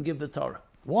 you couldn't give the Torah.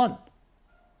 One.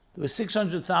 There were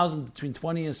 600,000 between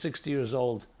 20 and 60 years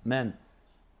old men.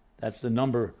 That's the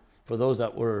number for those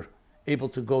that were able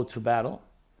to go to battle.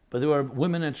 But there were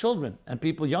women and children and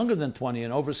people younger than 20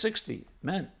 and over 60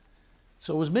 men.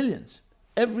 So it was millions.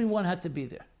 Everyone had to be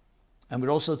there. And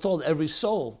we're also told every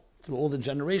soul through all the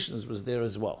generations was there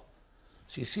as well.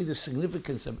 So you see the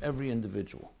significance of every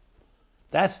individual.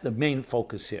 That's the main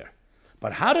focus here.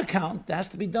 But how to count, that has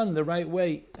to be done in the right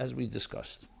way, as we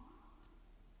discussed.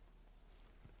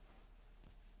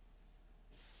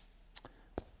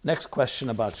 Next question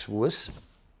about Shavuos.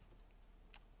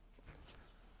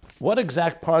 What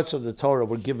exact parts of the Torah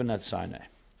were given at Sinai?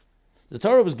 The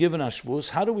Torah was given on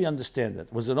Shavuos. How do we understand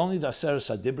it? Was it only the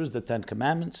Aseres HaDibros, the 10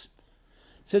 Commandments?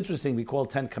 It's interesting, we call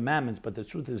 10 Commandments, but the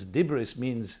truth is Dibros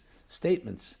means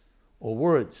statements or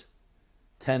words.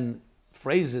 10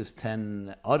 phrases,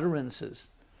 10 utterances.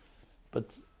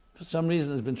 But for some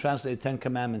reason it's been translated 10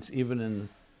 Commandments even in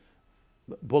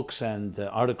books and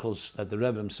articles that the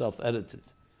Rebbe himself edited.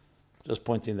 Just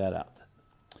pointing that out.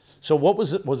 So what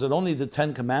was it? Was it only the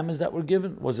 10 Commandments that were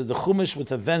given? Was it the Chumash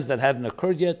with events that hadn't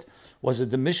occurred yet? Was it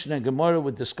the Mishnah and Gemara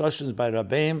with discussions by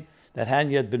Rabbeim that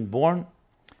hadn't yet been born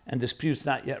and disputes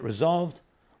not yet resolved?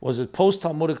 Was it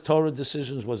post-Talmudic Torah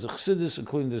decisions? Was it Chassidus,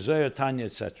 including the Zohar, Tanya,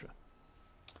 etc.?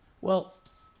 Well,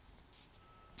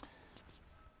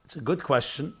 it's a good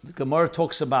question. The Gemara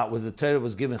talks about whether the Torah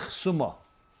was given Chesuma,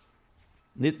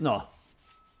 Nitna,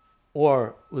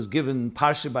 or was given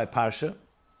Parsha by Parsha.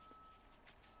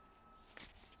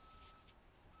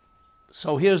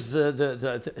 So here's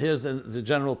the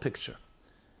general picture.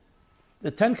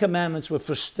 The 10 Commandments were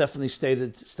first definitely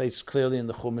states clearly in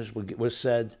the Chumash, were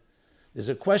said. There's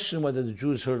a question whether the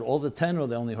Jews heard all the 10 or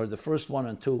they only heard the first 1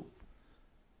 and 2,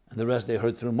 and the rest they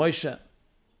heard through Moshe.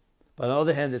 But on the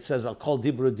other hand, it says, I'll call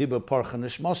Dibra Parcha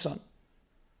Nishmosan.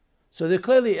 So they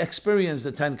clearly experienced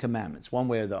the 10 Commandments, one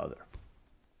way or the other.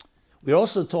 We're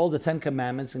also told the 10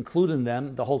 Commandments include in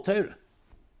them the whole Torah.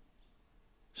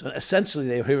 So essentially,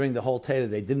 they're hearing the whole Torah.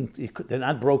 They're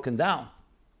not broken down.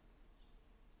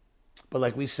 But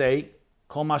like we say,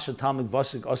 Kol Masha Talmid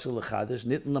Vasik Osel L'Chadish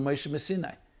Nitin L'Moshe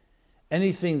Mesinai.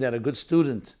 Anything that a good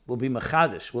student will be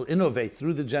mechadish, will innovate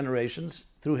through the generations,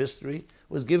 through history,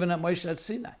 was given at Moshe at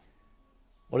Sinai.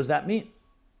 What does that mean?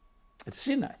 It's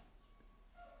Sinai.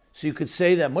 So you could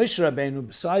say that Moshe Rabbeinu,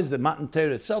 besides the Matan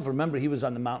Torah itself, remember he was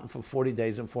on the mountain for 40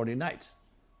 days and 40 nights.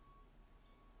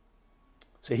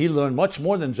 So he learned much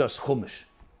more than just Chumash.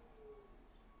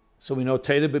 So we know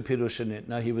Torah b'Pirushin.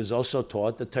 Now he was also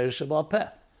taught the Torah Sheba'al Peh.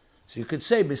 So you could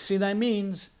say B'Sinai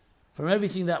means from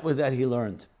everything that he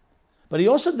learned. But he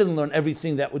also didn't learn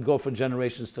everything that would go for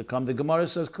generations to come. The Gemara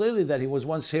says clearly that he was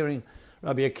once hearing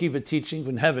Rabbi Akiva teaching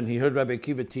from heaven. He heard Rabbi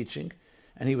Akiva teaching,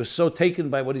 and he was so taken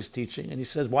by what he's teaching. And he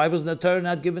says, why was the Torah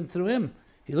not given through him?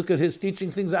 He looked at his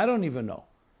teaching things I don't even know.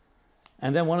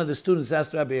 And then one of the students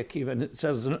asked Rabbi Akiva, and it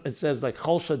says like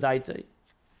Chol Shadaite.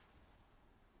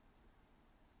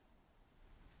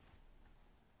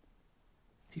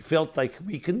 He felt like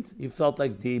weakened. He felt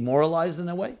like demoralized in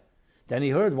a way. Then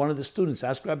he heard one of the students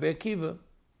ask Rabbi Akiva,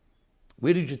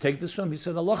 where did you take this from? He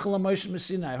said, Allah Moshe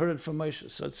Messina. I heard it from Moshe.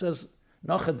 So it says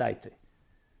Nachadaite,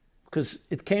 because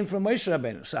it came from Moshe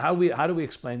Rabbeinu. So how do we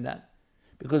explain that?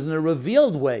 Because in a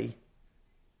revealed way,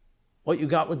 what you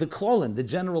got with the klolim, the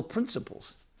general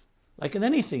principles. Like in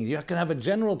anything, you can have a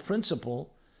general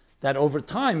principle that over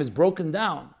time is broken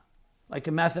down. Like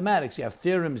in mathematics, you have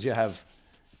theorems, you have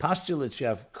postulates, you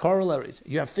have corollaries,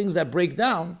 you have things that break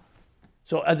down.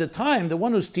 So at the time, the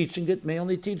one who's teaching it may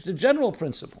only teach the general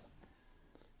principle.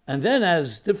 And then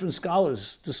as different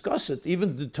scholars discuss it,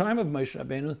 even the time of Moshe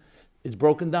Rabbeinu, it's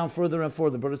broken down further and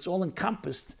further, but it's all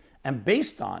encompassed and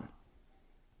based on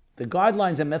the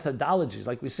guidelines and methodologies,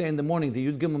 like we say in the morning,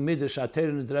 the Yud Gimel Midrash,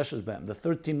 the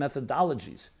 13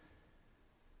 methodologies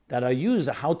that are used,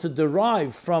 how to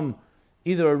derive from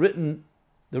either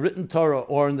the written Torah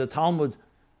or in the Talmud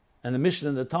and the Mishnah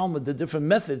and the Talmud, the different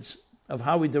methods of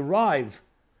how we derive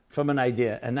from an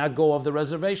idea and not go off the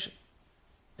reservation.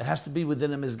 It has to be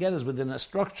within a mizgeres, within a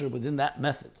structure, within that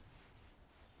method.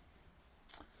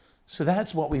 So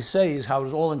that's what we say is how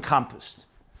it's all encompassed.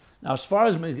 Now, as far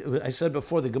as I said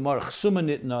before, the Gemara Chsuma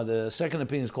Nitna, the second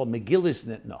opinion is called Megillis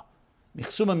Nitna.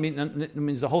 Chsuma Nitna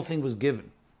means the whole thing was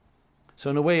given. So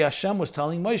in a way, Hashem was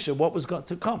telling Moshe what was going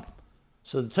to come.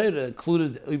 So the Torah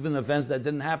included even events that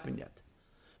didn't happen yet.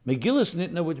 Megillas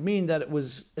Nitna would mean that it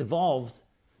was evolved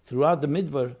throughout the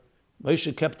Midbar.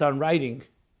 Moshe kept on writing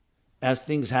as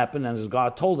things happened and as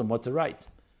God told him what to write.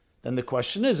 Then the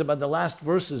question is about the last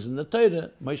verses in the Torah,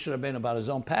 Moshe Rabbeinu about his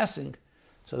own passing.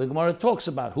 So the Gemara talks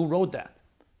about who wrote that.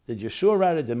 Did Yeshua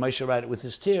write it? Did Moshe write it with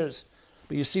his tears?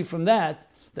 But you see from that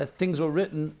things were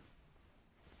written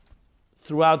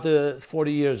throughout the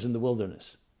 40 years in the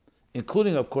wilderness,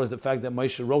 including, of course, the fact that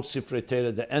Moshe wrote Sifrei Torah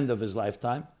at the end of his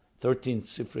lifetime, 13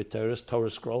 Sifrei Torahs, Torah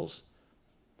scrolls.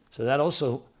 So that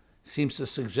also seems to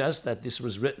suggest that this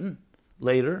was written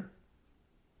later.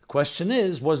 The question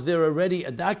is, was there already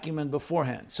a document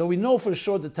beforehand? So we know for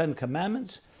sure the 10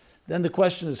 Commandments. Then the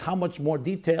question is, how much more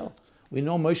detail? We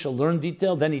know Moshe learned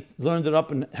detail. Then he learned it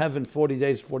up in heaven 40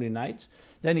 days, 40 nights.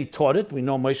 Then he taught it. We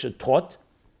know Moshe taught.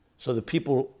 So the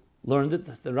people learned it.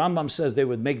 The Rambam says they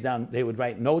would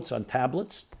write notes on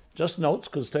tablets, just notes,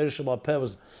 because Torah Sheba'al Peh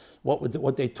was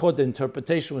what they taught. The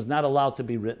interpretation was not allowed to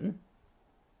be written.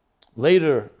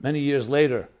 Later, many years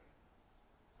later,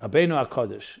 Rabbeinu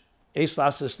HaKadosh, Eis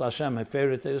Lasis Lashem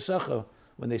Heferet Teresecha,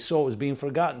 when they saw it was being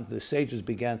forgotten, the sages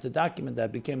began to document that.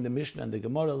 It became the Mishnah and the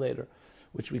Gemara later,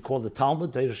 which we call the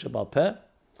Talmud, Torah Sheba'al Peh.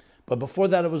 But before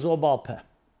that, it was all Baal Peh.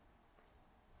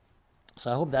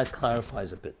 So I hope that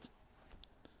clarifies a bit.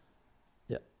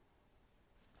 Yeah.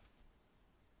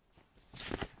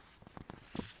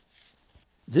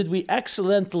 Did we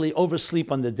accidentally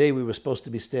oversleep on the day we were supposed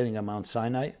to be standing on Mount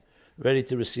Sinai, ready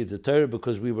to receive the Torah,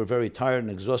 because we were very tired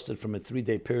and exhausted from a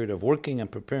 3-day period of working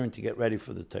and preparing to get ready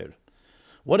for the Torah?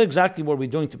 What exactly were we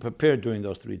doing to prepare during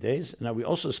those 3 days? And are we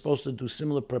also supposed to do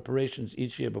similar preparations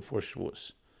each year before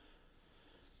Shavuos?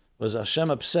 Was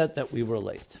Hashem upset that we were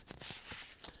late?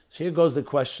 So here goes the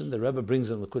question. The Rebbe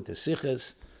brings in Likutei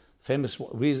Sichos, famous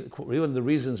reason, one of the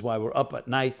reasons why we're up at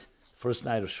night, first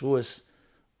night of Shavuos.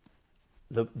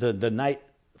 The night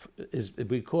is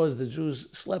because the Jews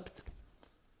slept.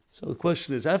 So the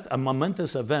question is, after a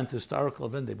momentous event, historical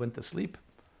event, they went to sleep.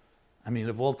 I mean,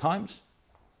 of all times.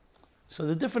 So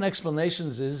the different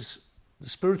explanations is the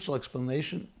spiritual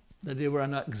explanation that they were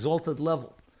on an exalted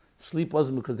level. Sleep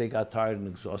wasn't because they got tired and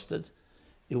exhausted.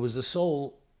 It was the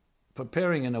soul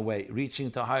preparing in a way,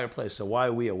 reaching to a higher place. So why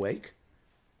are we awake?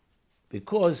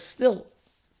 Because still,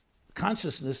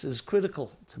 consciousness is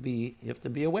critical you have to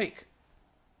be awake.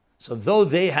 So though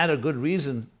they had a good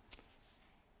reason,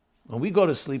 when we go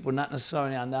to sleep, we're not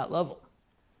necessarily on that level.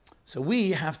 So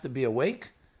we have to be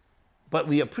awake, but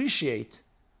we appreciate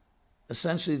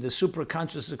essentially the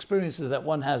superconscious experiences that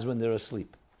one has when they're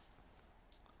asleep.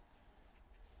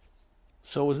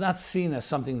 So it was not seen as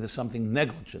something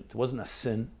negligent. It wasn't a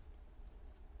sin.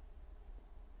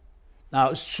 Now,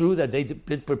 it's true that they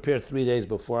did prepare 3 days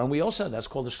before, and we also, that's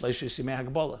called the Shleish Yimei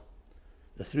HaGabala.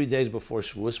 The 3 days before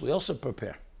Shavuos, we also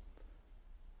prepare.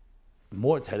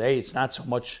 More today, it's not so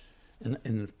much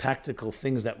in practical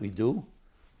things that we do,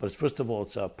 but first of all,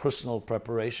 it's a personal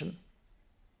preparation.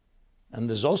 And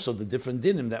there's also the different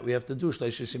dinim that we have to do,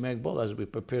 Shleish Yimei HaGabala, as we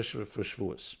prepare for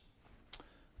Shavuos.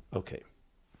 Okay.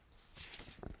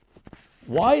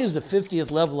 Why is the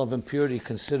 50th level of impurity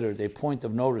considered a point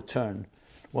of no return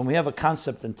when we have a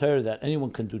concept in Torah that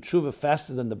anyone can do tshuva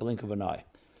faster than the blink of an eye?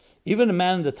 Even a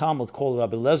man in the Talmud called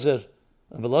Rabbi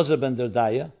Elazar ben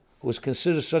Derdaya, who was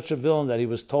considered such a villain that he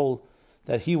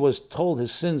was told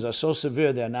his sins are so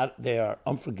severe they are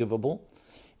unforgivable.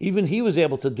 Even he was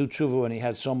able to do tshuva when he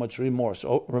had so much remorse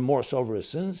over his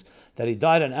sins that he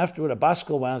died, and afterward a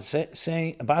baskol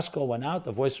went out,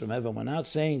 a voice from heaven went out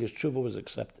saying his tshuva was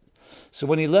accepted. So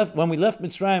when we left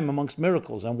Mitzrayim amongst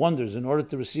miracles and wonders in order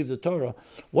to receive the Torah,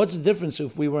 what's the difference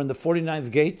if we were in the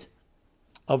 49th gate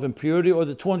of impurity or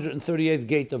the 238th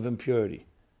gate of impurity?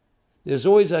 There's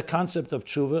always a concept of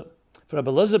tshuva. If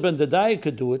Rabbi Elazar ben Derdaya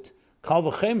could do it, kal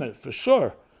v'chemer, for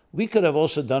sure, we could have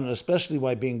also done it, especially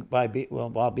while being guided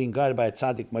by a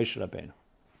tzaddik Moshe Rabbeinu.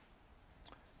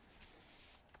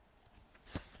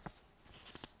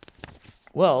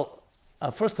 Well,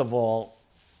 first of all,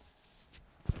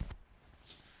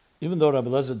 even though Rabbi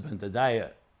Elazar ben Derdaya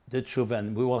did tshuva,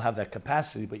 and we will have that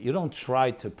capacity, but you don't try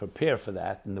to prepare for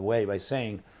that in the way by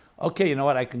saying, okay, you know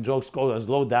what, I can just go as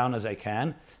low down as I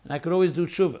can, and I could always do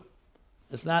tshuva.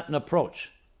 It's not an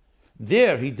approach.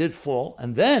 There he did fall,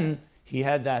 and then he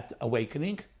had that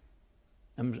awakening,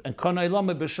 and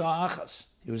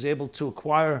he was able to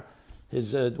acquire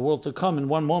his the world to come in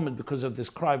one moment because of this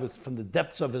cry from the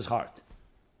depths of his heart.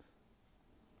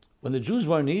 When the Jews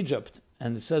were in Egypt,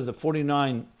 and it says the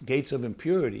 49 gates of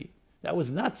impurity, that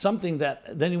was not something that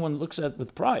anyone looks at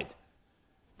with pride.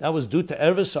 That was due to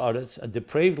Ervis Aretz, a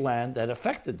depraved land that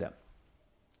affected them.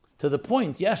 To the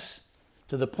point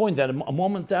that a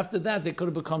moment after that, they could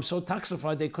have become so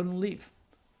toxified they couldn't leave.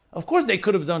 Of course, they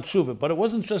could have done tshuva, but it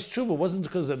wasn't just tshuva. It wasn't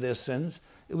because of their sins.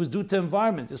 It was due to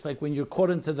environment. It's like when you're caught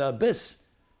into the abyss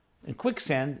in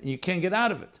quicksand and you can't get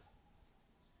out of it.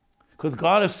 Could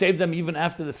God have saved them even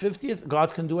after the 50th?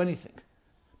 God can do anything.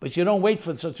 But you don't wait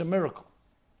for such a miracle.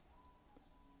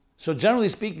 So generally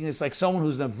speaking, it's like someone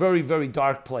who's in a very, very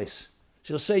dark place.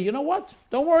 She'll say, you know what?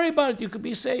 Don't worry about it. You could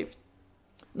be saved.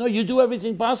 No, you do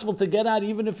everything possible to get out,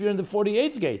 even if you're in the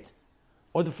 48th gate,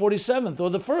 or the 47th, or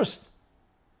the 1st.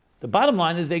 The bottom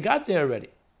line is they got there already.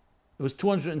 It was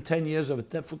 210 years of a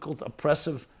difficult,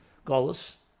 oppressive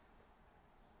galus.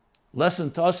 Lesson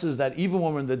to us is that even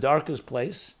when we're in the darkest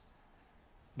place,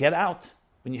 get out.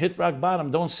 When you hit rock bottom,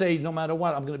 don't say, no matter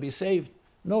what, I'm going to be saved.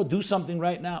 No, do something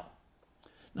right now.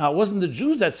 Now, it wasn't the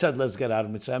Jews that said, let's get out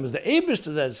of Mitzrayim. It was the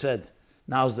Eibishter that said,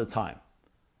 now's the time.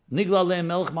 Nigla le'em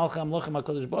melech malcham lochem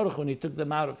HaKadosh Baruch Hu, when he took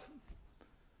them out of.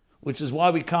 Which is why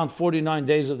we count 49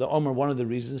 days of the Omer, one of the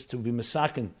reasons, to be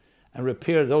mesaken and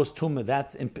repair those tumah,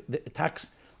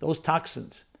 those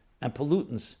toxins and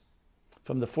pollutants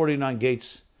from the 49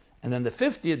 gates. And then the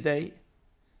 50th day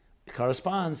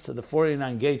corresponds to the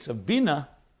 49 gates of Bina.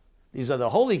 These are the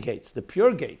holy gates, the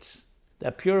pure gates,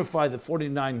 that purify the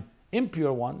 49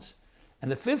 impure ones. And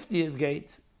the 50th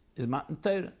gate is Matan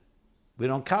Torah. We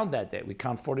don't count that day. We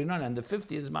count 49, and the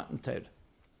 50th is Matan Torah.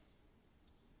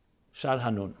 Shar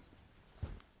Hanun.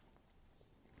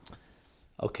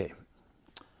 Okay.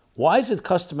 Why is it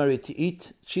customary to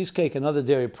eat cheesecake and other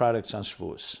dairy products on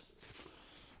Shavuos?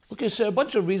 Okay, so a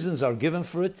bunch of reasons are given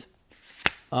for it.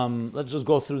 Let's just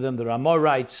go through them. The Ramah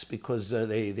writes, because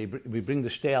we bring the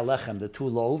Shtei Alechem, the 2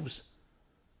 loaves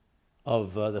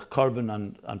of the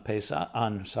korban on Pesach,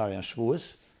 on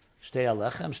Shavuos. Shtei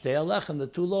Alechem, the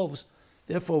 2 loaves.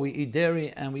 Therefore, we eat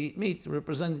dairy and we eat meat,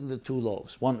 representing the 2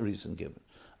 loaves. One reason given.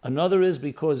 Another is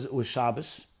because it was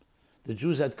Shabbos. The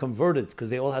Jews had converted, because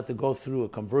they all had to go through a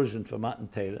conversion for Matan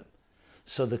Torah.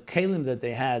 So the kelim that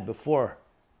they had before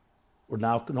were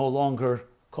now no longer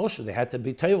kosher. They had to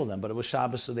be table them, but it was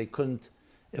Shabbos, so they couldn't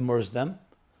immerse them.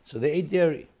 So they ate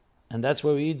dairy. And that's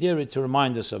why we eat dairy, to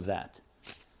remind us of that.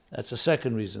 That's the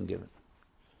second reason given.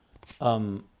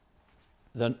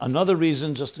 Then another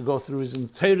reason, just to go through, is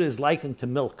Torah is likened to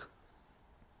milk,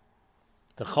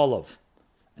 to cholov.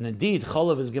 And indeed,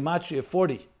 cholov is gematria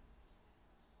 40,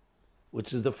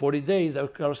 which is the 40 days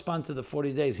that correspond to the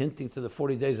 40 days, hinting to the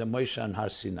 40 days of Moshe and Har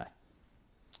Sinai.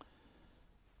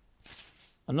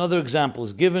 Another example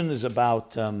is given is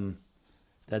about that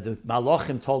the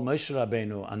Malachim told Moshe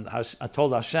Rabbeinu and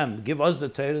told Hashem, give us the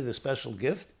Torah, the special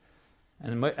gift.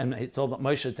 And he told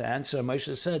Moshe to answer.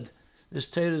 Moshe said, this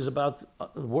Torah is about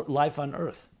life on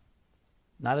earth,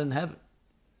 not in heaven.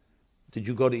 Did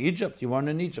you go to Egypt? You weren't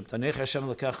in Egypt. Do you have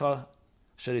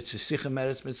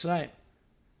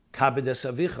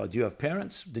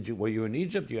parents? Were you in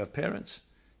Egypt? Do you have parents?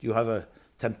 Do you have a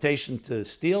temptation to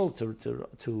steal,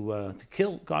 to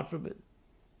kill? God forbid.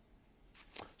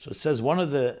 So it says one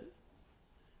of the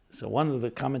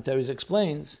commentaries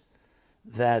explains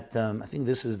that I think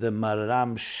this is the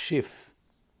Maram Shif.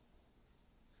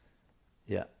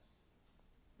 Yeah.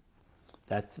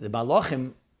 That the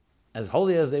Malachim, as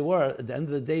holy as they were, at the end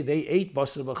of the day, they ate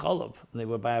basar b'cholov. When they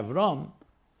were by Avram,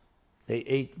 they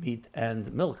ate meat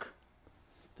and milk.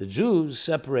 The Jews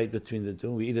separate between the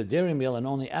two. We eat a dairy meal, and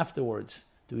only afterwards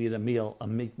do we eat a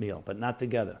meat meal, but not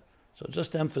together. So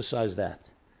just to emphasize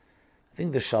that. I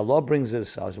think the Shalah brings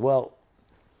this as well.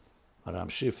 Maram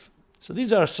Shif. So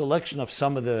these are a selection of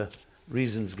some of the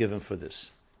reasons given for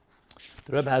this.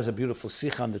 The Rebbe has a beautiful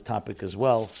sikh on the topic as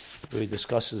well, where he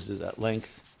discusses it at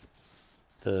length,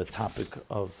 the topic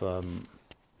of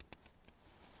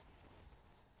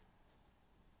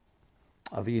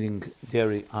eating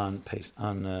dairy on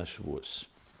Shavuos.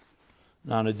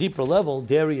 Now, on a deeper level,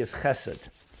 dairy is chesed,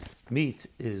 meat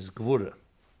is gvura.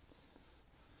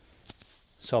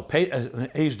 So,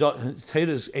 Teira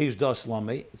is eish das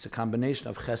lame. It's a combination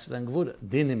of chesed and gvura.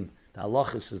 Dinim, the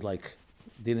halachis is like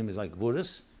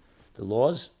gvuras, the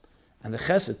laws, And the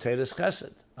chesed, Torah is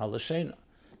chesed, al Shena.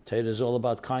 Torah is all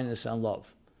about kindness and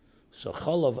love. So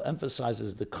Cholov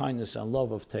emphasizes the kindness and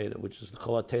love of Torah, which is the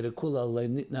Chol Torah Kula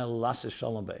le'nitna l'laseh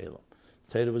shalom ba'elam.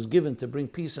 Torah was given to bring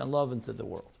peace and love into the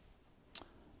world.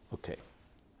 Okay.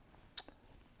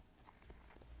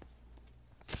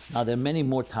 Now there are many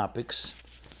more topics.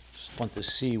 Just want to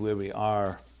see where we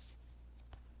are.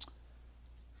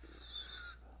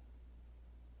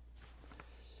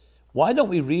 Why don't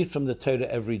we read from the Torah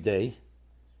every day?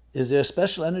 Is there a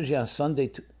special energy on Sunday,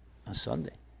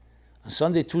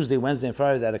 Tuesday, Wednesday, and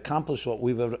Friday that accomplished what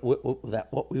we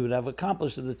would have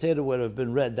accomplished if the Torah would have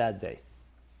been read that day?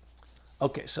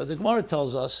 Okay, so the Gemara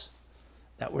tells us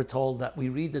that we're told that we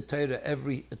read the Torah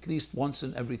at least once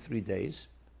in every 3 days,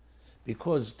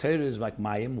 because Torah is like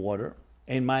mayim, water,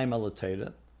 ein mayim ela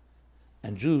Torah,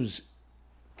 and Jews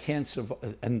can't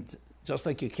survive, and just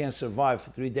like you can't survive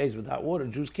for 3 days without water,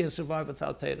 Jews can't survive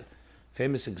without Torah.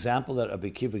 Famous example that Rabbi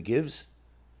Akiva gives,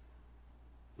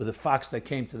 with a fox that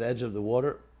came to the edge of the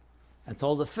water and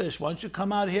told the fish, why don't you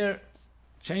come out here,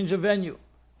 change the venue.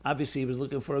 Obviously he was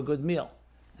looking for a good meal.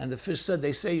 And the fish said,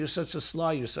 they say you're such a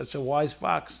sly, you're such a wise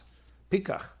fox.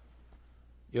 Pikach,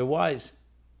 you're wise.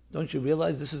 Don't you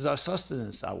realize this is our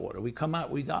sustenance, our water? We come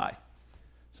out, we die.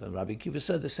 So Rabbi Akiva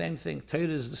said the same thing. Torah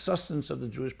is the sustenance of the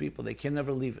Jewish people. They can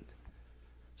never leave it.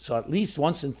 So at least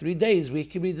once in 3 days we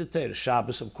can read the Torah.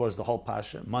 Shabbos, of course, the whole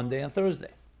Pasha, Monday and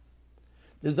Thursday.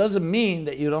 This doesn't mean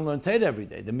that you don't learn Torah every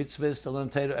day. The mitzvah is to learn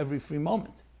Torah every free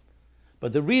moment.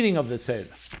 But the reading of the Torah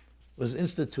was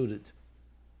instituted.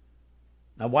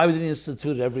 Now, why was it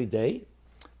instituted every day?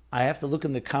 I have to look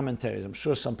in the commentaries. I'm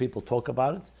sure some people talk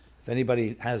about it. If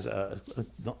anybody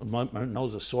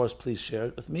knows a source, please share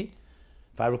it with me.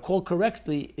 If I recall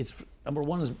correctly, it's number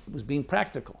one was being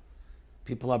practical.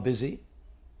 People are busy.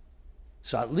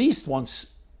 So at least once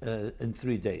in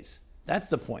 3 days. That's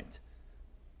the point.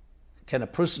 Can a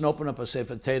person open up a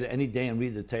Sefer Torah any day and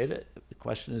read the Torah? The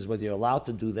question is whether you're allowed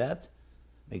to do that,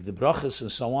 make the brachas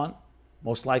and so on.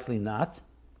 Most likely not.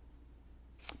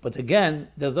 But again,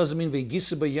 that doesn't mean we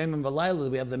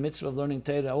have the mitzvah of learning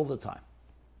Torah all the time.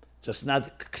 Just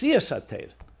not Kriyas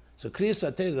HaTorah. So Kriyas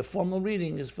HaTorah, the formal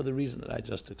reading, is for the reason that I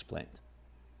just explained.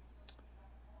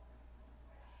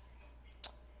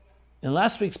 In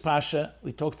last week's Pasha,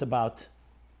 we talked about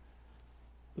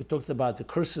the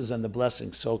curses and the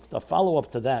blessings. So the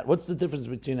follow-up to that, what's the difference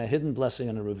between a hidden blessing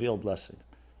and a revealed blessing?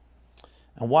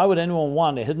 And why would anyone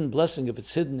want a hidden blessing if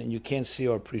it's hidden and you can't see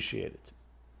or appreciate it?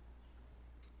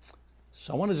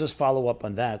 So I want to just follow up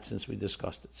on that since we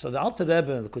discussed it. So the Alter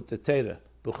Rebbe and the Likutei Torah,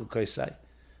 Buchei Kosai,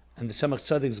 and the Tzemach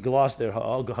Tzedek's gloss there,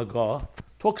 Ha'al Hagah,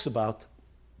 talks about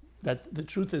that the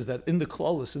truth is that in the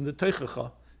Klolos, in the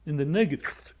Teichacha, in the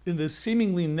negative, in the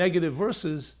seemingly negative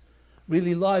verses,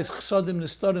 really lies chsadim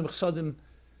nistarim,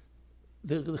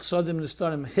 the chsadim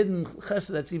nistarim, hidden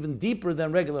chesed that's even deeper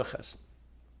than regular chesed.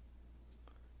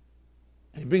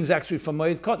 And he brings actually from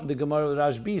Moed Katan, the Gemara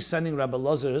Rashbi, sending Rabbi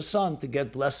Lazar, his son, to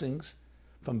get blessings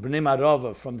from Bnei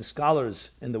Marava, from the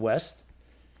scholars in the West.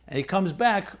 And he comes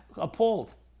back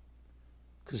appalled,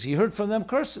 because he heard from them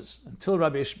curses, until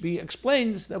Rabbi Ashbi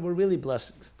explains that were really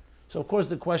blessings. So of course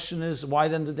the question is, why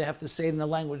then did they have to say it in the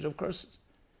language of curses?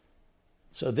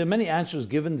 So there are many answers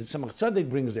given that Tzemach Tzedek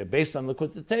brings there, based on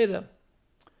Likutei Torah,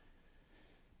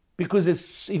 because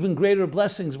it's even greater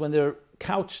blessings when they're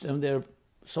couched and they're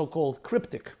so-called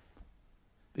cryptic.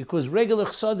 Because regular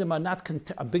chsadim are not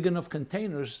are big enough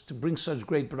containers to bring such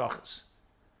great brachas.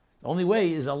 The only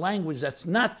way is a language that's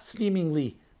not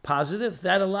seemingly positive,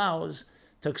 that allows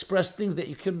to express things that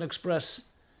you couldn't express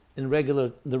in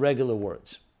the regular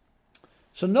words.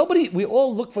 So we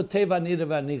all look for Teva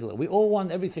Nidava Nigla. We all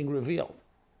want everything revealed.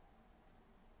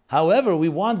 However, we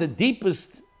want the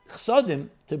deepest chsadim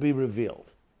to be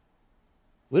revealed.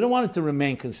 We don't want it to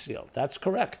remain concealed. That's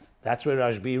correct. That's where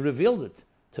Rashbi revealed it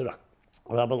to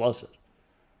Rabbi Lazar.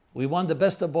 We want the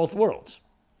best of both worlds.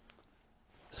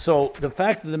 So the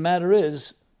fact of the matter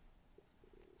is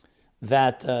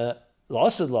that the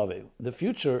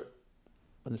future,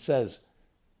 when it says,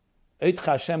 Eitcha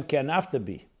Hashem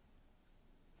Ke'anaftabi,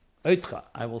 Eitcha,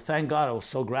 I will thank God, I will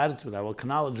show gratitude, I will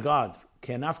acknowledge God,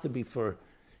 Ke'anaftabi, for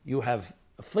you have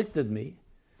afflicted me,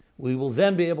 we will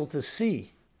then be able to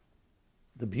see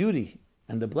the beauty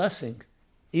and the blessing,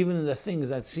 even in the things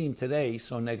that seem today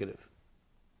so negative.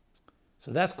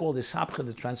 So that's called Ishapcha,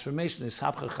 the transformation.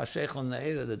 Ishapcha Chashech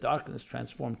al-Na'era, the darkness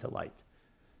transformed to light,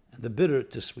 and the bitter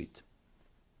to sweet.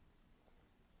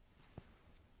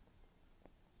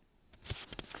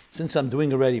 Since I'm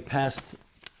doing already past,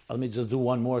 let me just do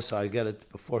one more so I get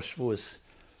it before Shavuos,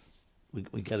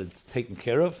 we get it taken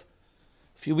care of.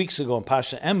 A few weeks ago in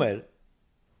Pasha Emer,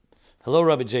 Hello,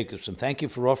 Rabbi Jacobson. Thank you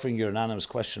for offering your anonymous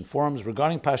question forums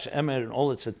regarding Pasha Emer and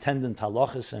all its attendant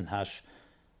halachas and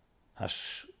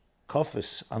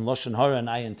hashkofis on Lashon Hara and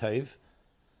Ayin Tov.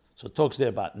 So it talks there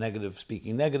about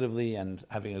speaking negatively and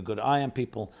having a good eye on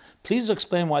people. Please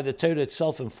explain why the Torah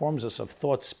itself informs us of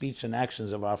thoughts, speech, and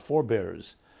actions of our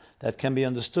forebears that can be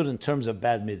understood in terms of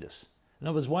bad midas. In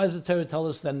other words, why does the Torah tell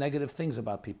us that negative things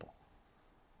about people?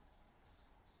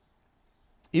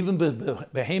 Even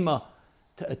behema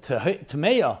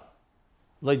Tameya,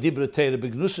 like dibra Torah,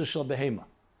 begnusa shel behema.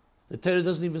 The Torah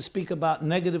doesn't even speak about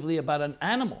negatively about an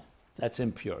animal that's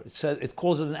impure. It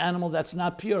calls it an animal that's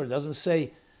not pure. It doesn't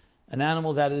say an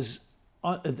animal that is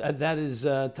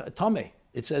tameh.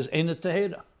 It says eina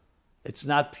tehera. It's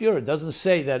not pure. It doesn't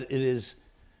say that it is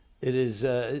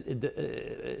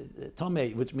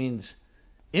tameh, which means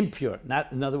impure.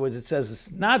 Not, in other words, it says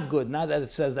it's not good. Not that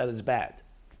it says that it's bad.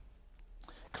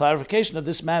 Clarification of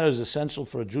this matter is essential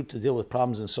for a Jew to deal with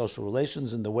problems in social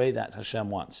relations in the way that Hashem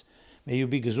wants. May you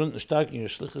be gesund and stark in your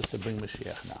shlichus to bring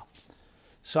Mashiach now.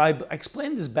 So I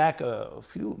explained this back a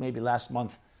few, maybe last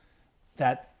month,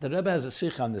 that the Rebbe has a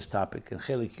sikh on this topic in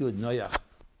Chelik Yud Noyach,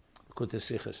 Kutei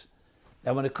Sichos,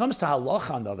 that when it comes to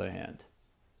halacha, on the other hand,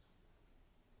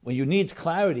 when you need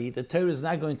clarity, the Torah is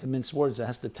not going to mince words. It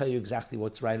has to tell you exactly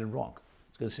what's right and wrong.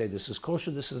 It's going to say this is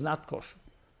kosher, this is not kosher.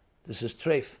 This is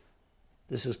treif.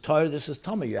 This is Torah, this is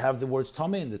Tomei. You have the words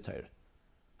Tomei in the Torah.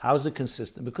 How is it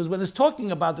consistent? Because when it's talking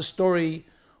about the story,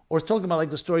 or it's talking about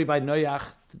like the story by Noach,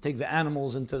 to take the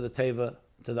animals into the Teva,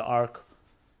 to the ark,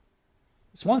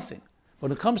 it's one thing.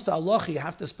 When it comes to Allah, you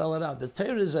have to spell it out. The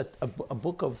Torah is a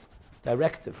book of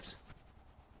directives.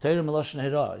 Torah Melashon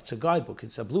Hara. It's a guidebook,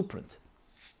 it's a blueprint.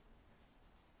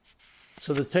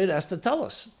 So the Torah has to tell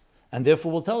us. And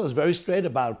therefore will tell us very straight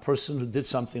about a person who did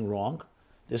something wrong.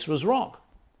 This was wrong.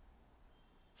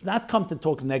 It's not come to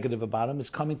talk negative about him, it's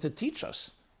coming to teach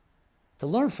us, to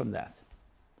learn from that.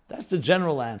 That's the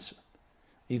general answer.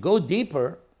 You go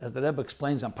deeper, as the Rebbe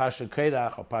explains on Parsha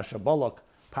Korach or Parsha Balak,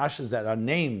 Parshas that are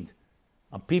named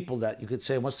on people that you could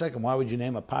say, 1 second, why would you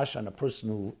name a Parsha on a person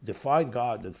who defied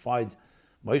God, defied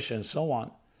Moshe and so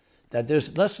on? That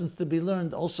there's lessons to be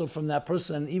learned also from that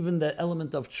person, and even the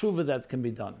element of tshuva that can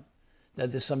be done.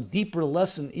 That there's some deeper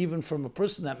lesson even from a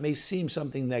person that may seem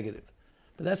something negative.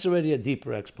 But that's already a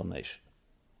deeper explanation.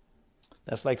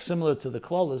 That's like similar to the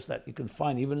klolos that you can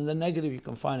find, even in the negative, you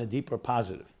can find a deeper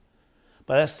positive.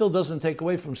 But that still doesn't take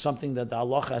away from something that the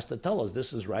Allah has to tell us.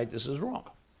 This is right, this is wrong.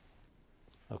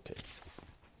 Okay.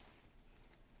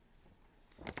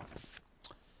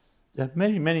 There are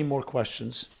many, many more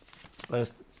questions,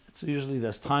 but it's usually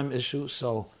there's time issue.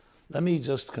 So let me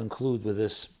just conclude with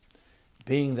this.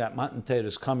 Being that Matan Torah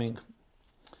is coming,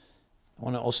 I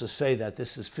want to also say that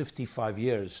this is 55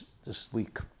 years this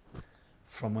week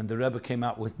from when the Rebbe came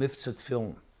out with Miftzat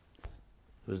Film.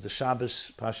 It was the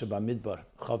Shabbos Pasha Bamidbar,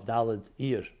 Chav Daled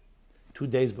Iyar, 2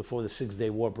 days before the 6-day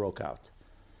war broke out.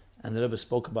 And the Rebbe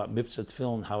spoke about Miftzat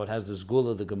Film, how it has this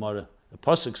gula, the Gemara. The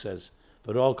Pasuk says,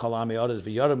 V'rol kol ami oretz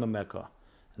v'yarim Mekah.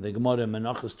 And the Gemara in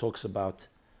Menachos talks about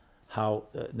how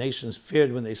the nations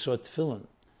feared when they saw Tefillin.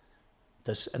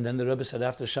 And then the Rebbe said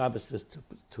after Shabbos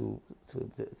to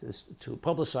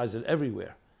publicize it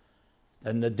everywhere.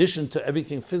 And in addition to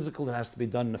everything physical that has to be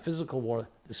done in the physical war,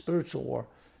 the spiritual war,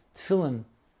 Tefillin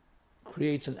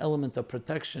creates an element of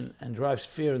protection and drives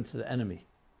fear into the enemy.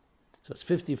 So it's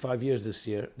 55 years this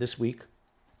year, this week.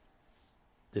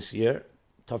 This year,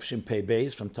 Tafshin Pei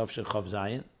Beis from Tafshin Chav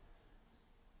Zayin.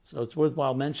 So it's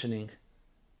worthwhile mentioning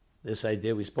this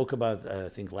idea. We spoke about, I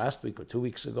think, last week or 2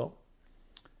 weeks ago.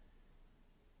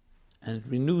 And it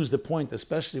renews the point,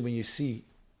 especially when you see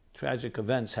tragic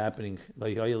events happening,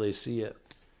 like Yoyele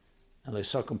and like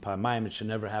Sakum Parmayim, it should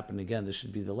never happen again. This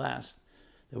should be the last.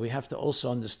 That we have to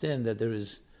also understand that there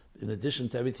is, in addition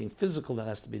to everything physical that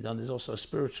has to be done, there's also a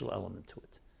spiritual element to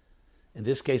it. In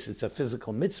this case, it's a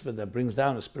physical mitzvah that brings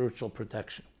down a spiritual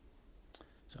protection.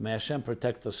 So may Hashem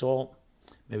protect us all.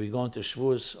 May we go into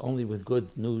Shavuos only with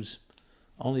good news,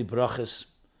 only brachas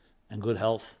and good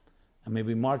health. And may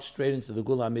we march straight into the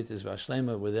Gula Amitis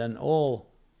Vashlema, where then all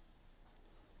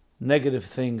negative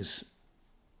things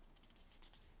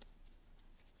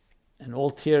and all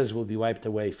tears will be wiped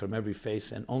away from every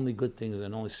face, and only good things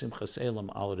and only Simchas Elam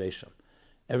al Reisham.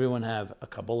 Everyone have a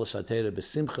Kabbalah Satera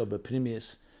b'Simcha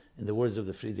b'Primius, in the words of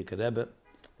the Frierdiker Rebbe.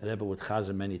 The Rebbe would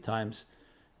chazer many times.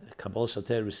 Kabbalah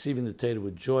Satera, receiving the Torah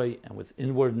with joy and with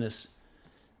inwardness.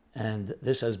 And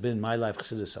this has been My Life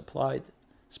Chassidus Applied,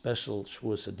 special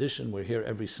Shavuos edition. We're here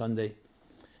every Sunday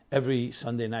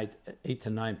night, 8 to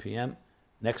 9 p.m.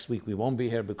 Next week we won't be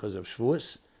here because of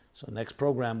Shavuos, so next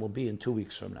program will be in 2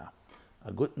 weeks from now.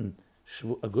 A guten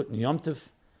a guten Yom Tov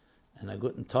and a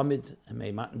guten Tamid, and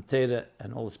may Matan Torah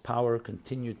and all its power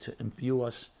continue to imbue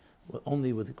us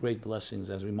only with great blessings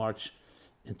as we march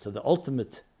into the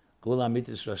ultimate Gula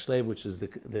Amitis Rashlev, which is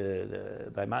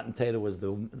the by Matan Torah was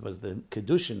the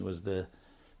Kedushin, was the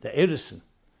Erison,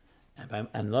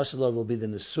 and Lashalov will be the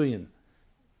Nesuyin.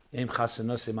 Yem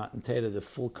Chasanosei Matan Torah, the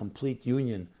full complete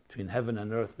union between heaven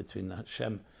and earth, between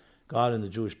Hashem, God and the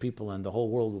Jewish people, and the whole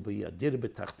world will be Adir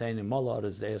B'Tachtein Mola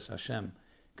Arzeis Hashem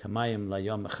Kamayim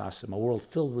Layom Mechasim, a world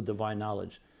filled with divine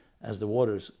knowledge as the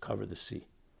waters cover the sea.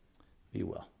 Be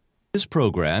well. This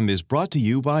program is brought to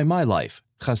you by My Life,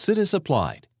 Chassidus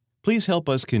Applied. Please help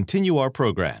us continue our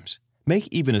programs. Make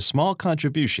even a small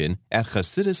contribution at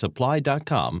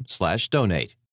chassidusapply.com/donate.